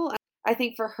successful. And I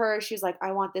think for her, she's like,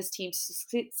 I want this team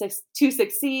to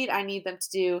succeed. I need them to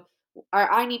do,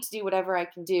 or I need to do whatever I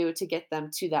can do to get them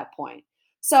to that point.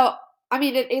 So, I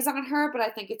mean, it is on her, but I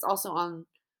think it's also on,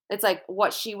 it's like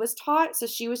what she was taught. So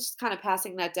she was just kind of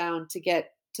passing that down to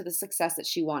get to the success that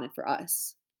she wanted for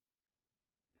us.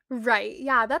 Right.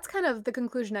 Yeah, that's kind of the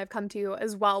conclusion I've come to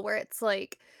as well, where it's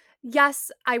like, yes,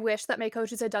 I wish that my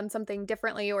coaches had done something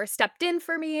differently or stepped in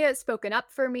for me, spoken up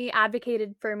for me,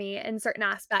 advocated for me in certain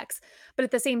aspects. But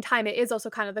at the same time, it is also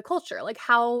kind of the culture. Like,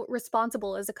 how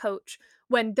responsible is a coach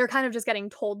when they're kind of just getting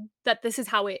told that this is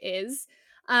how it is?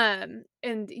 And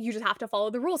you just have to follow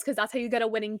the rules because that's how you get a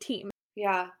winning team.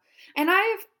 Yeah. And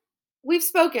we've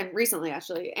spoken recently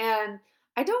actually, and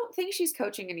I don't think she's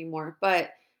coaching anymore, but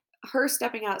her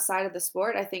stepping outside of the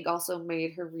sport I think also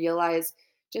made her realize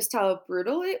just how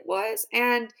brutal it was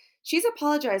and she's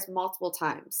apologized multiple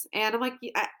times. And I'm like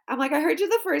I'm like I heard you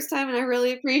the first time and I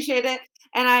really appreciate it.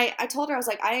 And I told her I was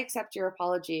like I accept your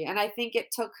apology. And I think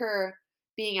it took her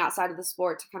being outside of the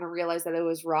sport to kind of realize that it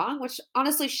was wrong, which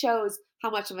honestly shows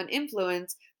how much of an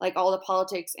influence like all the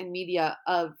politics and media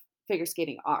of figure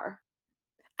skating are.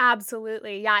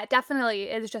 Absolutely. Yeah, it definitely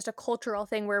is just a cultural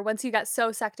thing where once you get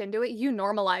so sucked into it, you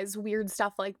normalize weird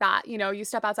stuff like that. You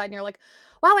step outside and you're like,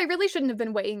 wow, I really shouldn't have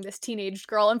been weighing this teenage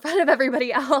girl in front of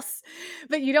everybody else.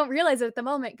 But you don't realize it at the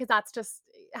moment because that's just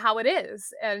how it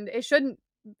is, and it shouldn't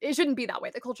be that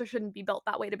way. The culture shouldn't be built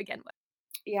that way to begin with.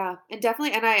 Yeah, and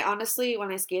definitely and I honestly,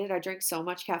 when I skated, I drank so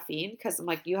much caffeine because 'cause I'm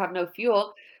like, "You have no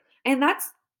fuel." And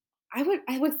that's I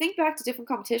would think back to different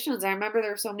competitions. I remember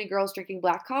there were so many girls drinking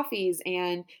black coffees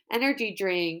and energy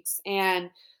drinks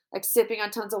and, like, sipping on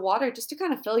tons of water just to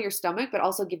kinda fill your stomach, but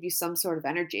also give you some sort of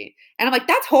energy. And I'm like,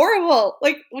 "That's horrible."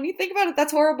 Like, when you think about it,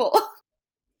 that's horrible.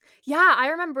 Yeah, I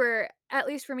remember, at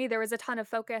least for me, there was a ton of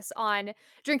focus on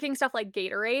drinking stuff like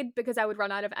Gatorade because I would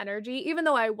run out of energy, even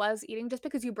though I was eating just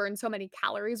because you burn so many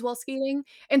calories while skiing.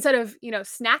 Instead of,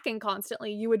 snacking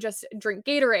constantly, you would just drink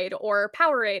Gatorade or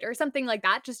Powerade or something like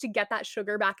that just to get that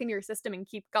sugar back in your system and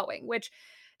keep going, which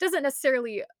doesn't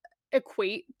necessarily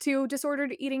equate to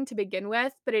disordered eating to begin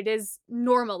with, but it is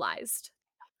normalized.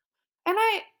 And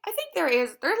I think there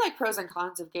are, like, pros and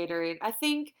cons of Gatorade. I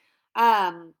think,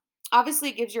 um, obviously,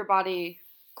 it gives your body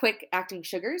quick acting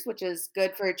sugars, which is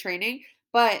good for training,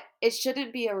 but it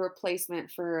shouldn't be a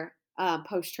replacement for,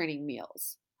 post-training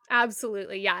meals.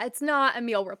 Absolutely, yeah, it's not a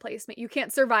meal replacement. You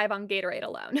can't survive on Gatorade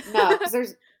alone. No, because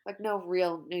there's, like, no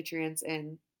real nutrients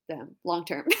in them long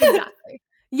term. Exactly.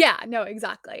 Yeah, no,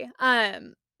 exactly.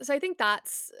 So I think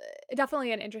that's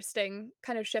definitely an interesting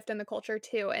kind of shift in the culture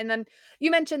too. And then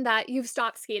you mentioned that you've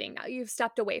stopped skating now, you've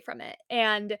stepped away from it,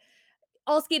 and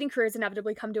all skating careers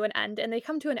inevitably come to an end, and they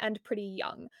come to an end pretty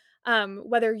young.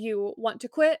 Whether you want to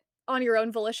quit on your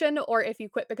own volition or if you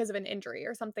quit because of an injury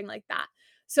or something like that.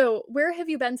 So where have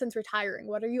you been since retiring?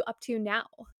 What are you up to now?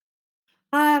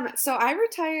 So I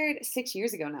retired 6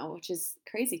 years ago now, which is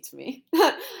crazy to me.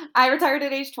 I retired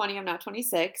at age 20, I'm now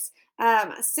 26.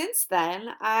 Since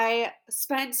then, I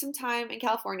spent some time in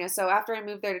California. So after I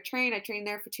moved there to train, I trained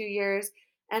there for 2 years.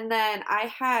 And then I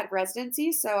had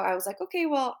residency. So I was like, okay,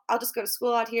 well, I'll just go to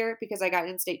school out here because I got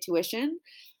in-state tuition.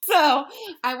 So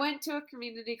I went to a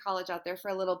community college out there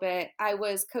for a little bit. I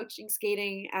was coaching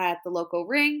skating at the local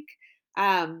rink.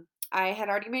 I had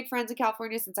already made friends in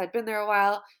California since I'd been there a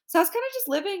while. So I was kind of just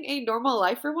living a normal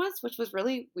life for once, which was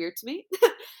really weird to me.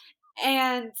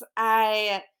 And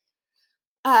I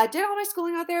did all my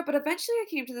schooling out there, but eventually I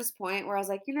came to this point where I was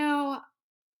like,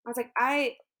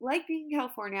 I like being in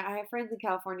California. I have friends in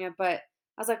California, but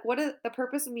I was like, what is the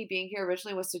purpose of me being here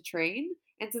originally was to train.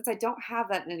 And since I don't have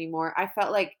that anymore, I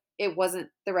felt like it wasn't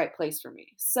the right place for me.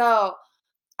 So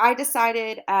I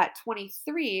decided at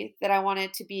 23 that I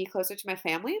wanted to be closer to my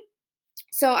family.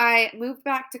 So I moved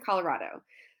back to Colorado.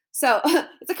 So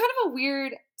it's a kind of a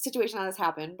weird situation how this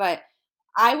happened, but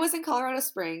I was in Colorado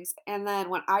Springs, and then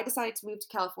when I decided to move to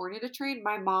California to train,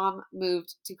 my mom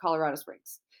moved to Colorado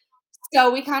Springs.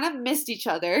 So we kind of missed each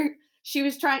other. She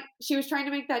was trying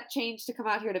to make that change to come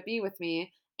out here to be with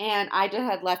me, and I just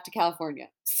had left to California.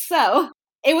 So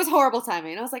it was horrible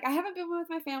timing. I was like, I haven't been with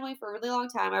my family for a really long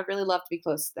time. I'd really love to be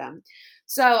close to them.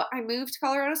 So I moved to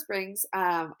Colorado Springs,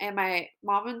 and my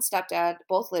mom and stepdad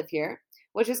both live here,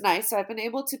 which is nice. So I've been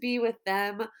able to be with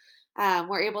them.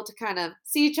 We're able to kind of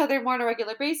see each other more on a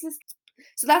regular basis.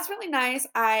 So that's really nice.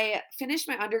 I finished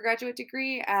my undergraduate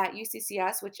degree at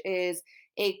UCCS, which is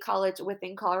a college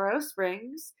within Colorado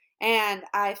Springs. And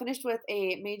I finished with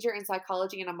a major in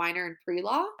psychology and a minor in pre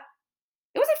law.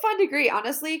 It was a fun degree,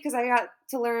 honestly, because I got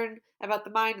to learn about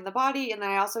the mind and the body. And then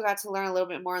I also got to learn a little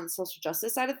bit more on the social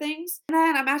justice side of things. And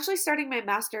then I'm actually starting my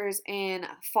master's in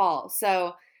fall.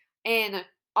 So in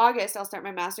August, I'll start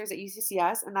my master's at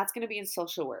UCCS, and that's going to be in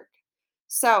social work.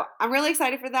 So I'm really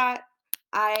excited for that.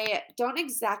 I don't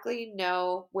exactly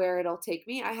know where it'll take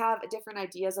me. I have different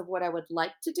ideas of what I would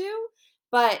like to do,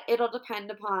 but it'll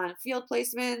depend upon field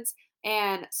placements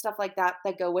and stuff like that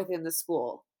that go within the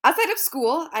school. Outside of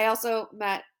school, I also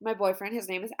met my boyfriend. His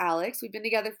name is Alex. We've been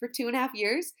together for 2.5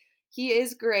 years. He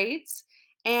is great.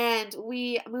 And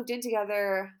we moved in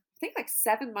together, I think like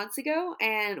 7 months ago.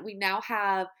 And we now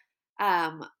have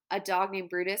a dog named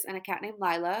Brutus and a cat named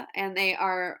Lila. And they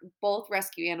are both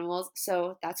rescue animals.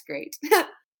 So that's great.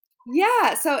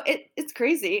 Yeah. So it's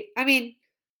crazy. I mean,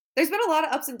 there's been a lot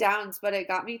of ups and downs, but it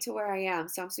got me to where I am.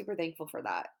 So I'm super thankful for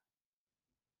that.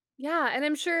 Yeah, and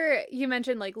I'm sure you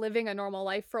mentioned, like, living a normal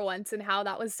life for once and how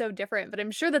that was so different, but I'm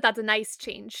sure that that's a nice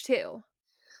change too.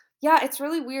 Yeah, it's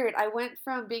really weird. I went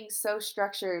from being so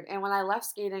structured, and when I left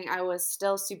skating, I was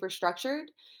still super structured.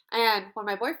 And when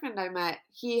my boyfriend I met,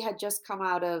 he had just come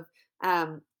out of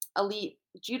elite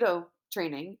judo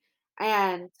training,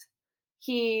 and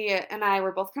he and I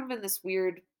were both kind of in this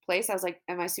weird place. I was like,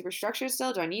 "Am I super structured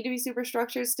still? Do I need to be super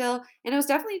structured still?" And it was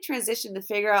definitely a transition to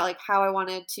figure out like how I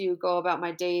wanted to go about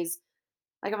my days.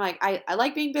 Like I'm like, I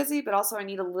like being busy, but also I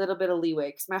need a little bit of leeway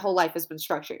because my whole life has been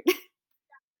structured.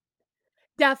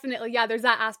 Definitely, yeah, there's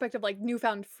that aspect of, like,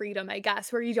 newfound freedom, I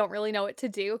guess, where you don't really know what to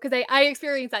do, 'cause I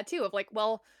experienced that too of, like,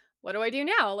 "Well, what do I do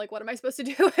now? Like, what am I supposed to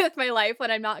do with my life when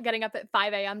I'm not getting up at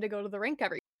 5 AM to go to the rink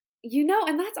every."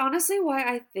 And that's honestly why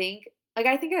I think I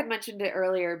had mentioned it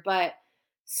earlier, but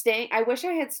staying I wish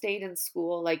I had stayed in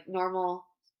school, like normal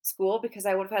school, because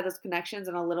I would have had those connections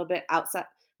and a little bit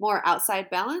more outside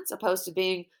balance opposed to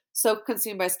being so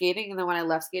consumed by skating. And then when I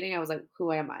left skating, I was like,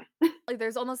 who am I? Like,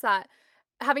 there's almost that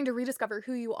having to rediscover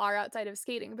who you are outside of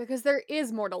skating because there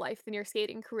is more to life than your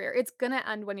skating career. It's gonna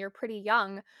end when you're pretty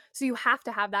young, so you have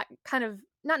to have that kind of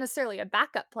not necessarily a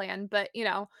backup plan, but, you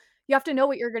have to know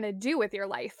what you're gonna do with your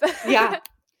life. Yeah,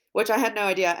 which I had no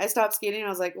idea. I stopped skating and I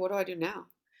was like, what do I do now?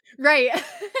 Right.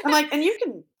 I'm like, and you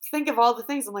can think of all the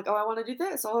things. I'm like, oh, I want to do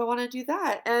this. Oh, I want to do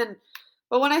that.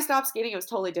 But when I stopped skating, it was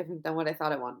totally different than what I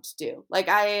thought I wanted to do.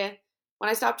 When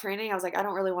I stopped training, I was like, I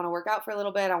don't really want to work out for a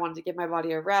little bit. I wanted to give my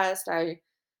body a rest. I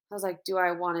was like, do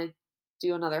I want to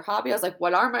do another hobby? I was like,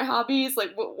 what are my hobbies?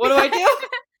 Like, what do I do?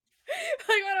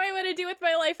 Like, what do I wanna do with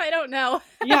my life? I don't know.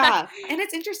 Yeah, and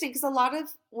it's interesting because a lot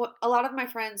of my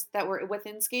friends that were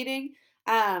within skating,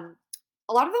 um,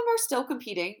 a lot of them are still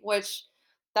competing, which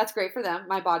that's great for them.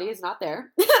 My body is not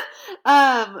there.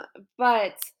 um,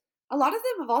 but a lot of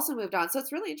them have also moved on. So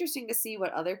it's really interesting to see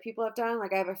what other people have done.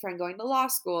 Like I have a friend going to law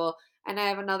school and I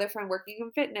have another friend working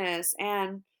in fitness,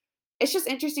 and it's just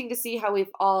interesting to see how we've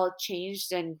all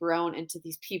changed and grown into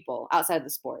these people outside of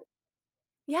the sport.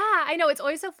 Yeah, I know, it's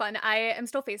always so fun. I am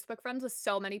still Facebook friends with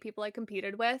so many people I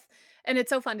competed with, and it's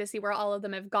so fun to see where all of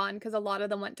them have gone because a lot of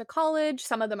them went to college,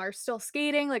 some of them are still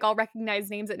skating, like, I'll recognize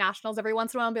names at nationals every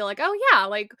once in a while and be like, "Oh, yeah,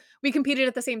 like, we competed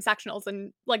at the same sectionals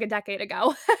in, like, a decade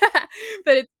ago."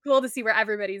 But it's cool to see where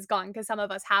everybody's gone because some of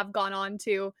us have gone on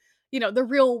to, the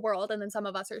real world, and then some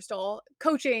of us are still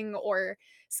coaching or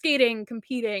skating,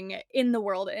 competing in the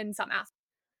world in some aspects.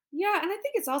 Yeah, and I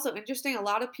think it's also interesting. A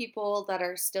lot of people that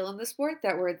are still in the sport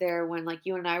that were there when like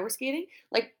you and I were skating,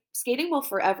 like skating will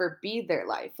forever be their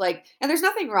life. Like, and there's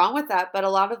nothing wrong with that, but a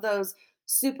lot of those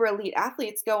super elite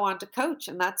athletes go on to coach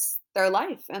and that's their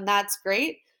life and that's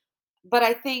great. But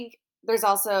I think there's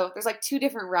like two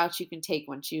different routes you can take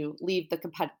once you leave the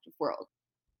competitive world.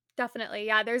 Definitely,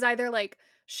 yeah, there's either, like,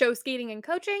 show skating and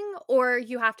coaching, or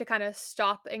you have to kinda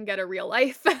stop and get a real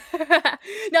life.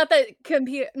 Not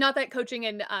that coaching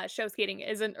and, show skating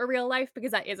isn't a real life,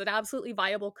 because that is an absolutely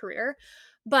viable career,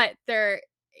 but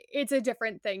it's a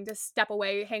different thing to step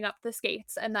away, hang up the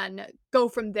skates, and then go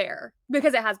from there,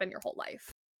 because it has been your whole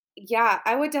life. Yeah,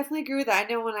 I would definitely agree with that. I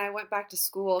know when I went back to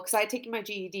school, because I had taken my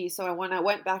GED, so when I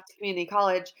went back to community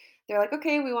college, they're like,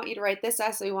 "Okay, we want you to write this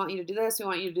essay, we want you to do this, we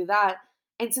want you to do that."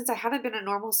 And since I haven't been in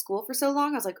normal school for so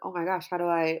long, I was like, "Oh my gosh, where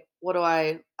do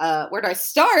I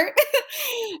start?"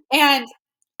 And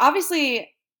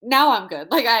obviously now I'm good.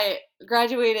 Like I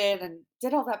graduated and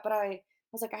did all that, but I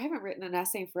was like, I haven't written an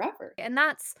essay in forever. And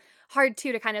that's hard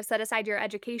too to kind of set aside your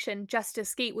education just to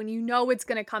skate when you know it's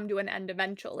gonna come to an end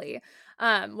eventually.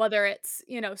 Whether it's,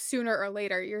 sooner or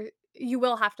later, you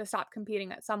will have to stop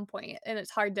competing at some point, and it's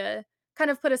hard to kind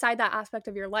of put aside that aspect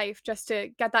of your life just to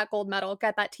get that gold medal,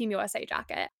 get that Team USA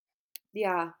jacket.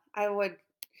 Yeah, I would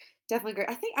definitely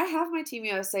agree. I think I have my Team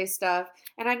USA stuff,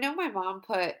 and I know my mom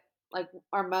put like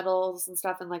our medals and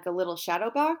stuff in like a little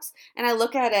shadow box, and I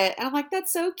look at it and I'm like,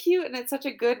 that's so cute, and it's such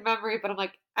a good memory. But I'm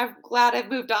like, I'm glad I've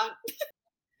moved on.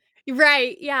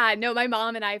 Right, yeah, no, my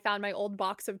mom and I found my old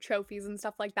box of trophies and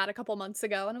stuff like that a couple months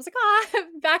ago, and I was like, "Ah,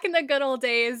 back in the good old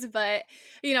days," but,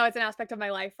 it's an aspect of my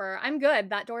life where I'm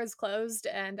good, that door is closed,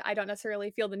 and I don't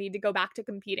necessarily feel the need to go back to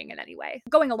competing in any way.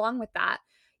 Going along with that,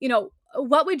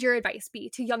 what would your advice be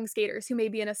to young skaters who may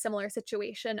be in a similar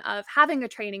situation of having a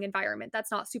training environment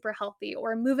that's not super healthy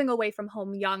or moving away from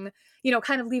home young,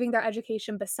 kind of leaving their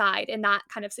education beside in that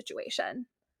kind of situation?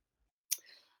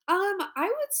 I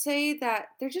would say that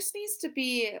there just needs to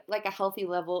be like a healthy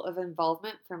level of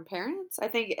involvement from parents. I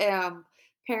think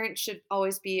parents should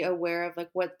always be aware of like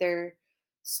what their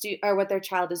what their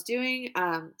child is doing.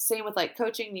 Same with like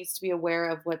coaching needs to be aware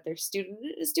of what their student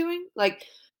is doing. Like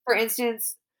for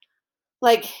instance,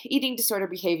 like eating disorder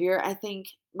behavior, I think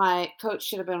my coach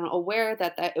should have been aware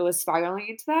that it was spiraling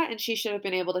into that, and she should have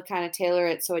been able to kind of tailor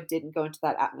it so it didn't go into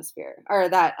that atmosphere or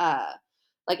that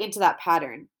like into that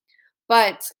pattern.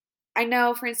 But I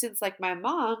know, for instance, like my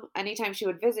mom, anytime she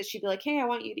would visit, she'd be like, "Hey, I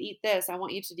want you to eat this. I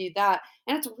want you to do that."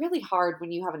 And it's really hard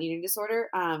when you have an eating disorder,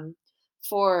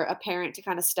 for a parent to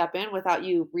kind of step in without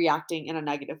you reacting in a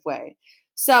negative way.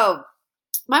 So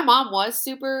my mom was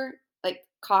super like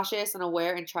cautious and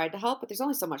aware and tried to help, but there's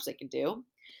only so much they can do.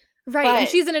 Right, and But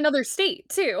she's in another state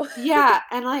too. yeah,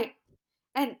 and like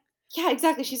and Yeah,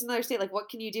 exactly, she's in another state, like, what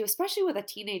can you do? Especially with a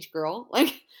teenage girl,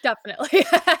 like, Definitely.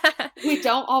 we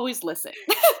don't always listen.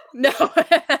 No. But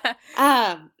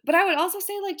I would also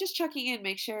say, like, just checking in,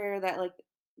 make sure that, like,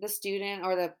 the student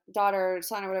or the daughter or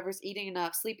son or whatever is eating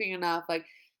enough, sleeping enough, like,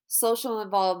 social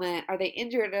involvement. Are they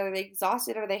injured? Are they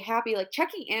exhausted? Are they happy? Like,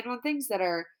 checking in on things that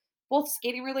are both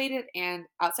skating related and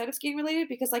outside of skating related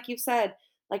because, like you said,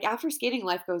 like, after skating,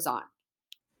 life goes on.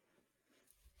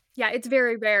 Yeah, it's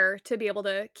very rare to be able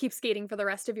to keep skating for the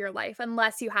rest of your life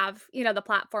unless you have, the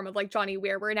platform of, like, Johnny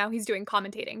Weir, where now he's doing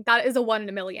commentating. That is a 1 in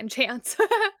a million chance.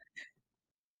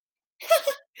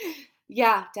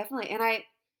 Yeah, definitely, and I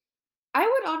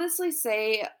would honestly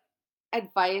say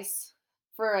advice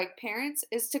for, like, parents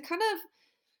is to kind of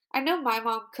I know my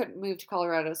mom couldn't move to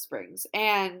Colorado Springs,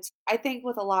 and I think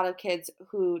with a lot of kids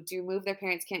who do move, their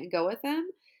parents can't go with them,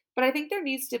 but I think there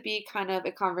needs to be kind of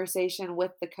a conversation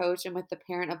with the coach and with the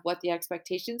parent of what the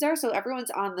expectations are, so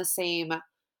everyone's on the same,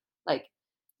 like,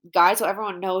 guide, so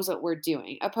everyone knows what we're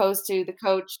doing, opposed to the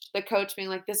coach being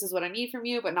like, "This is what I need from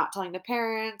you," but not telling the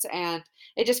parents, and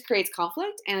it just creates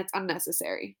conflict, and it's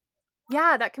unnecessary.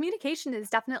 Yeah, that communication is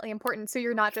definitely important so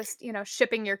you're not just,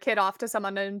 shipping your kid off to some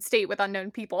unknown state with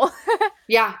unknown people.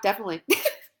 Yeah, definitely.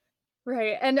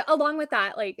 Right, and along with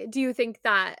that, like, do you think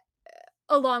that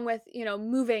along with,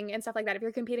 moving and stuff like that, if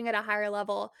you're competing at a higher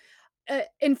level,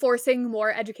 enforcing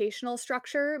more educational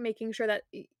structure, making sure that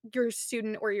your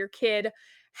student or your kid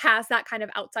has that kind of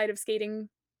outside of skating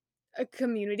a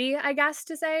community, I guess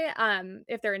to say,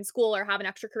 if they're in school or have an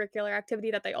extracurricular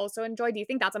activity that they also enjoy. Do you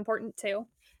think that's important too?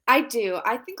 I do.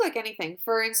 I think like anything.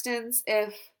 For instance,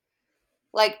 if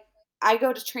like I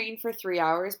go to train for 3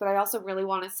 hours, but I also really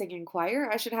wanna sing in choir,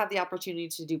 I should have the opportunity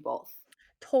to do both.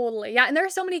 Totally. Yeah. And there are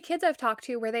so many kids I've talked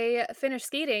to where they finish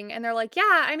skating and they're like,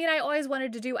 yeah, I mean, I always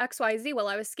wanted to do XYZ while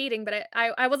I was skating, but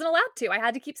I wasn't allowed to. I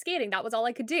had to keep skating. That was all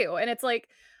I could do. And it's like,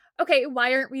 okay,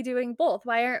 why aren't we doing both?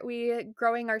 Why aren't we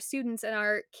growing our students and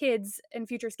our kids and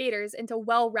future skaters into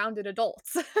well rounded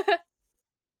adults?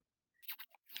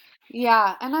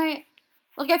 Yeah, and I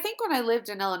think when I lived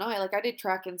in Illinois, like, I did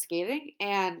track and skating,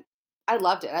 and I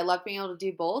loved it. I loved being able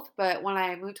to do both, but when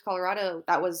I moved to Colorado,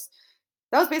 that was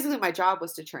basically my job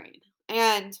was to train.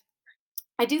 And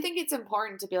I do think it's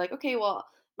important to be like, okay, well,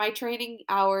 my training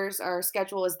hours or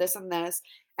schedule is this and this.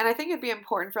 And I think it'd be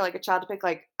important for like a child to pick,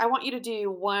 like, I want you to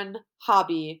do one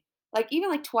hobby, like even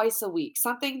like twice a week,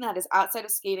 something that is outside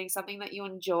of skating, something that you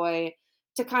enjoy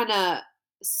to kind of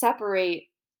separate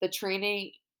the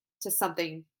training to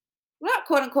something not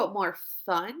quote unquote more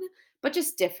fun, but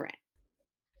just different.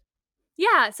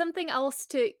 Yeah, something else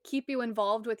to keep you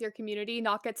involved with your community,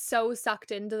 not get so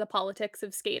sucked into the politics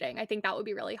of skating. I think that would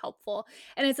be really helpful.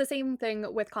 And it's the same thing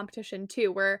with competition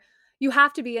too, where you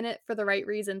have to be in it for the right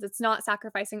reasons. It's not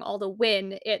sacrificing all to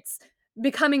win, it's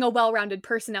becoming a well-rounded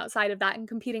person outside of that, and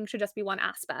competing should just be one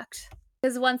aspect.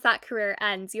 Because once that career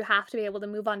ends, you have to be able to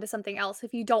move on to something else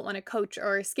if you don't want to coach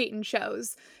or skate in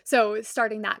shows. So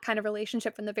starting that kind of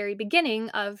relationship from the very beginning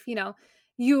of,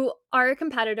 you are a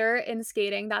competitor in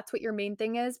skating, that's what your main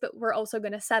thing is, but we're also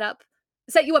going to set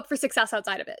you up for success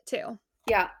outside of it too.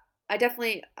 Yeah, I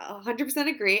definitely 100%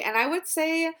 agree. And I would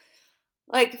say,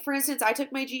 like, for instance, I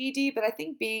took my GED, but I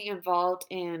think being involved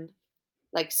in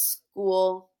like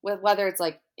school with whether it's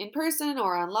like in person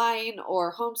or online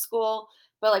or homeschool,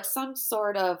 but like some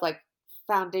sort of like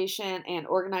foundation and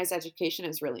organized education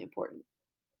is really important.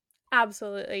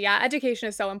 Absolutely. Yeah, education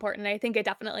is so important. I think it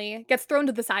definitely gets thrown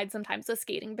to the side sometimes with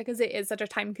skating because it is such a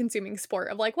time consuming sport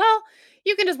of like, well,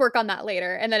 you can just work on that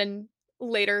later. And then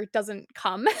later doesn't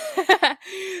come.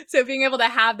 So being able to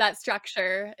have that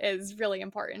structure is really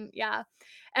important. Yeah.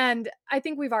 And I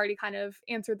think we've already kind of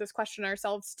answered this question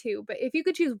ourselves too. But if you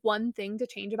could choose one thing to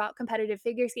change about competitive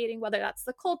figure skating, whether that's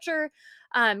the culture,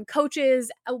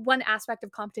 coaches, one aspect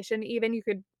of competition, even you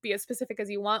could be as specific as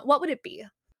you want, what would it be?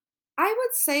 I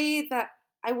would say that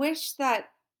I wish that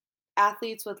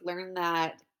athletes would learn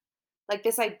that like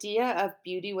this idea of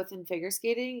beauty within figure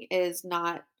skating is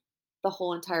not the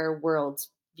whole entire world's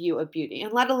view of beauty,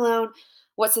 and let alone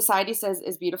what society says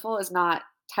is beautiful is not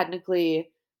technically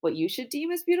what you should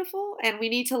deem as beautiful. And we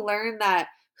need to learn that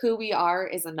who we are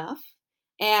is enough.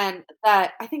 And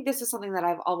that I think this is something that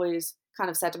I've always kind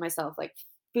of said to myself like,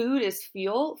 food is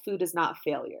fuel, food is not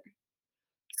failure.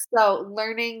 So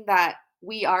learning that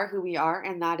we are who we are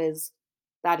and that is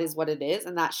what it is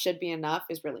and that should be enough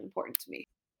is really important to me.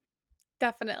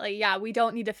 Definitely, yeah, we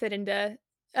don't need to fit into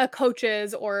a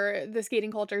coach's or the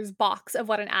skating culture's box of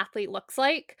what an athlete looks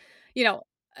like. You know,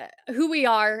 who we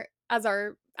are as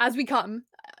we come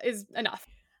is enough.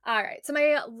 All right. So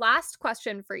my last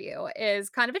question for you is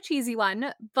kind of a cheesy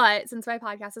one, but since my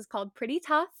podcast is called Pretty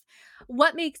Tough,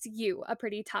 what makes you a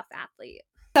pretty tough athlete?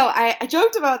 So I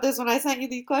joked about this when I sent you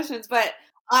these questions, but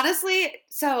honestly,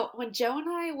 so when Joe and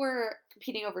I were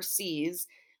competing overseas,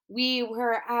 we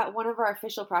were at one of our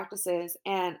official practices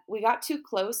and we got too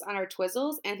close on our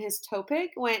twizzles and his toe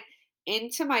pick went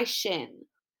into my shin.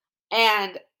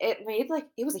 And it made like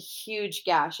it was a huge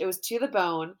gash. It was to the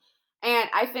bone. And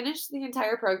I finished the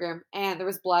entire program and there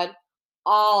was blood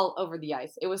all over the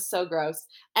ice. It was so gross.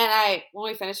 And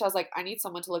when we finished, I was like, I need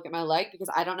someone to look at my leg because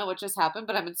I don't know what just happened,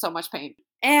 but I'm in so much pain.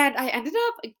 And I ended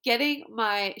up getting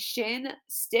my shin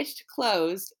stitched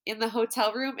closed in the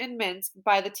hotel room in Minsk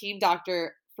by the team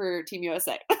doctor for Team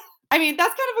USA. I mean,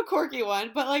 that's kind of a quirky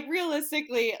one, but like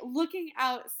realistically, looking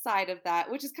outside of that,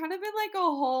 which has kind of been like a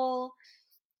whole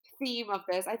theme of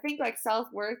this. I think like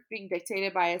self-worth being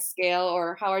dictated by a scale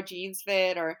or how our jeans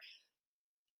fit or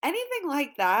anything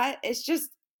like that, it's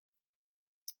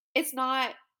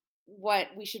not what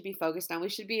we should be focused on. We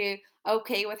should be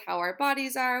okay with how our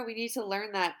bodies are. We need to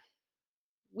learn that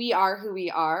we are who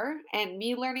we are. And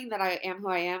me learning that I am who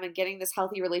I am and getting this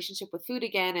healthy relationship with food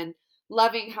again and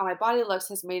loving how my body looks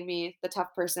has made me the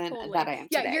tough person that Totally. I am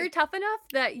Yeah, you're today. tough enough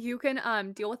that you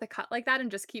can deal with a cut like that and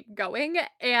just keep going.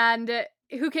 And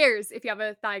who cares if you have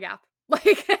a thigh gap?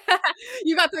 Like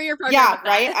you got through your program Yeah, with that.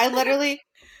 right?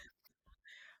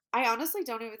 I honestly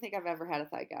don't even think I've ever had a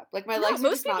thigh gap. Like my No, legs are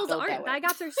most just not people's built that aren't. way. Thigh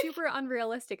gaps are super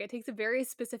unrealistic. It takes a very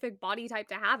specific body type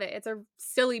to have it. It's a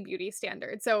silly beauty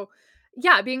standard. So,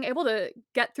 yeah, being able to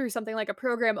get through something like a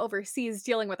program overseas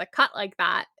dealing with a cut like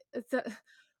that, it's a,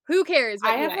 who cares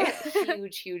I what you have weigh? a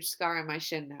huge, huge scar on my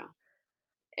shin now.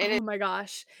 It is. Oh my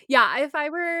gosh. Yeah, if I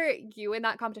were you in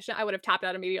that competition, I would have tapped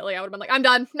out immediately. I would have been like, "I'm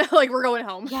done. Like, we're going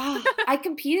home." Yeah, I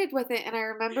competed with it, and I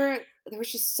remember there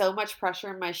was just so much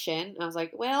pressure in my shin, and I was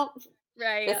like, "Well,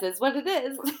 Right. this is what it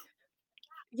is."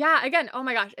 Yeah, again, oh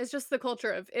my gosh, it's just the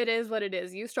culture of it is what it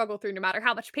is. You struggle through no matter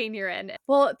how much pain you're in.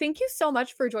 Well, thank you so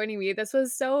much for joining me. It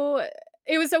was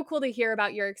so cool to hear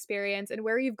about your experience and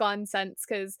where you've gone since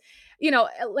cuz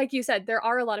like you said, there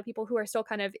are a lot of people who are still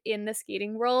kind of in the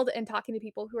skating world and talking to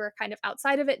people who are kind of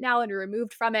outside of it now and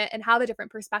removed from it and have a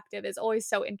different perspective is always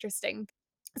so interesting.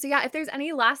 So yeah, if there's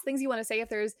any last things you want to say, if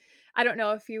there's I don't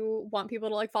know if you want people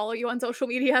to like follow you on social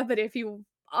media, but if you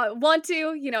want to,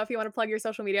 if you want to plug your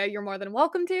social media, you're more than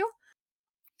welcome to.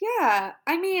 Yeah,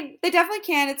 I mean, they definitely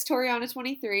can. It's Toriana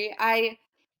 23. I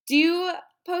do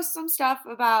post some stuff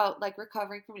about like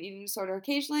recovering from an eating disorder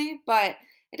occasionally, but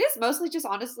it is mostly just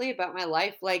honestly about my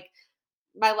life. Like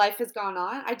my life has gone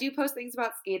on. I do post things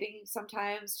about skating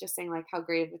sometimes, just saying like how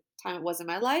great of a time it was in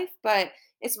my life, but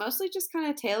it's mostly just kind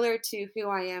of tailored to who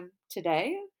I am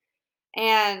today.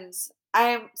 And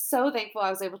I'm so thankful I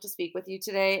was able to speak with you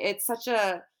today. It's such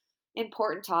a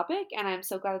important topic, and I'm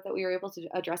so glad that we were able to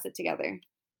address it together.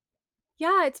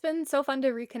 Yeah, it's been so fun to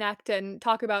reconnect and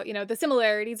talk about, the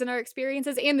similarities in our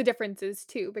experiences and the differences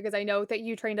too, because I know that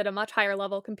you trained at a much higher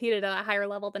level, competed at a higher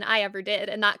level than I ever did.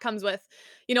 And that comes with,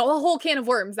 a whole can of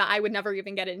worms that I would never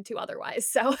even get into otherwise.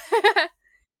 So,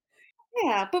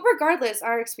 Yeah, but regardless,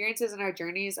 our experiences and our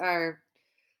journeys are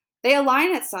they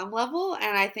align at some level,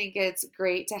 and I think it's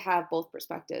great to have both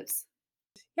perspectives.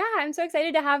 yeah, I'm so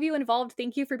excited to have you involved.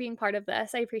 Thank you for being part of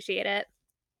this. I appreciate it.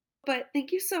 But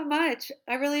thank you so much.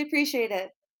 I really appreciate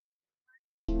it.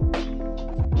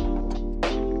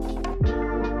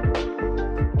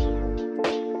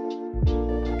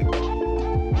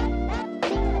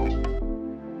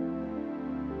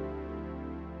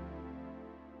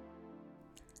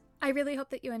 I really hope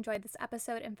that you enjoyed this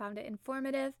episode and found it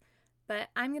informative, but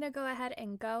I'm going to go ahead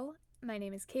and go. My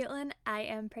name is Caitlin. I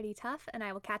am pretty tough, and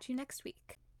I will catch you next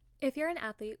week. If you're an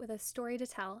athlete with a story to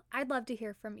tell, I'd love to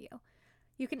hear from you.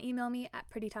 You can email me at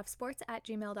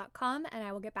prettytoughsports@gmail.com and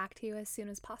I will get back to you as soon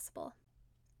as possible.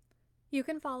 You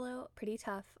can follow Pretty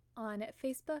Tough on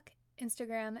Facebook,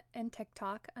 Instagram, and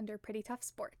TikTok under Pretty Tough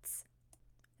Sports.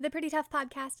 The Pretty Tough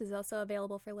podcast is also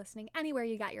available for listening anywhere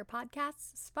you got your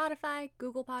podcasts: Spotify,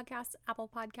 Google Podcasts, Apple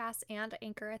Podcasts, and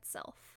Anchor itself.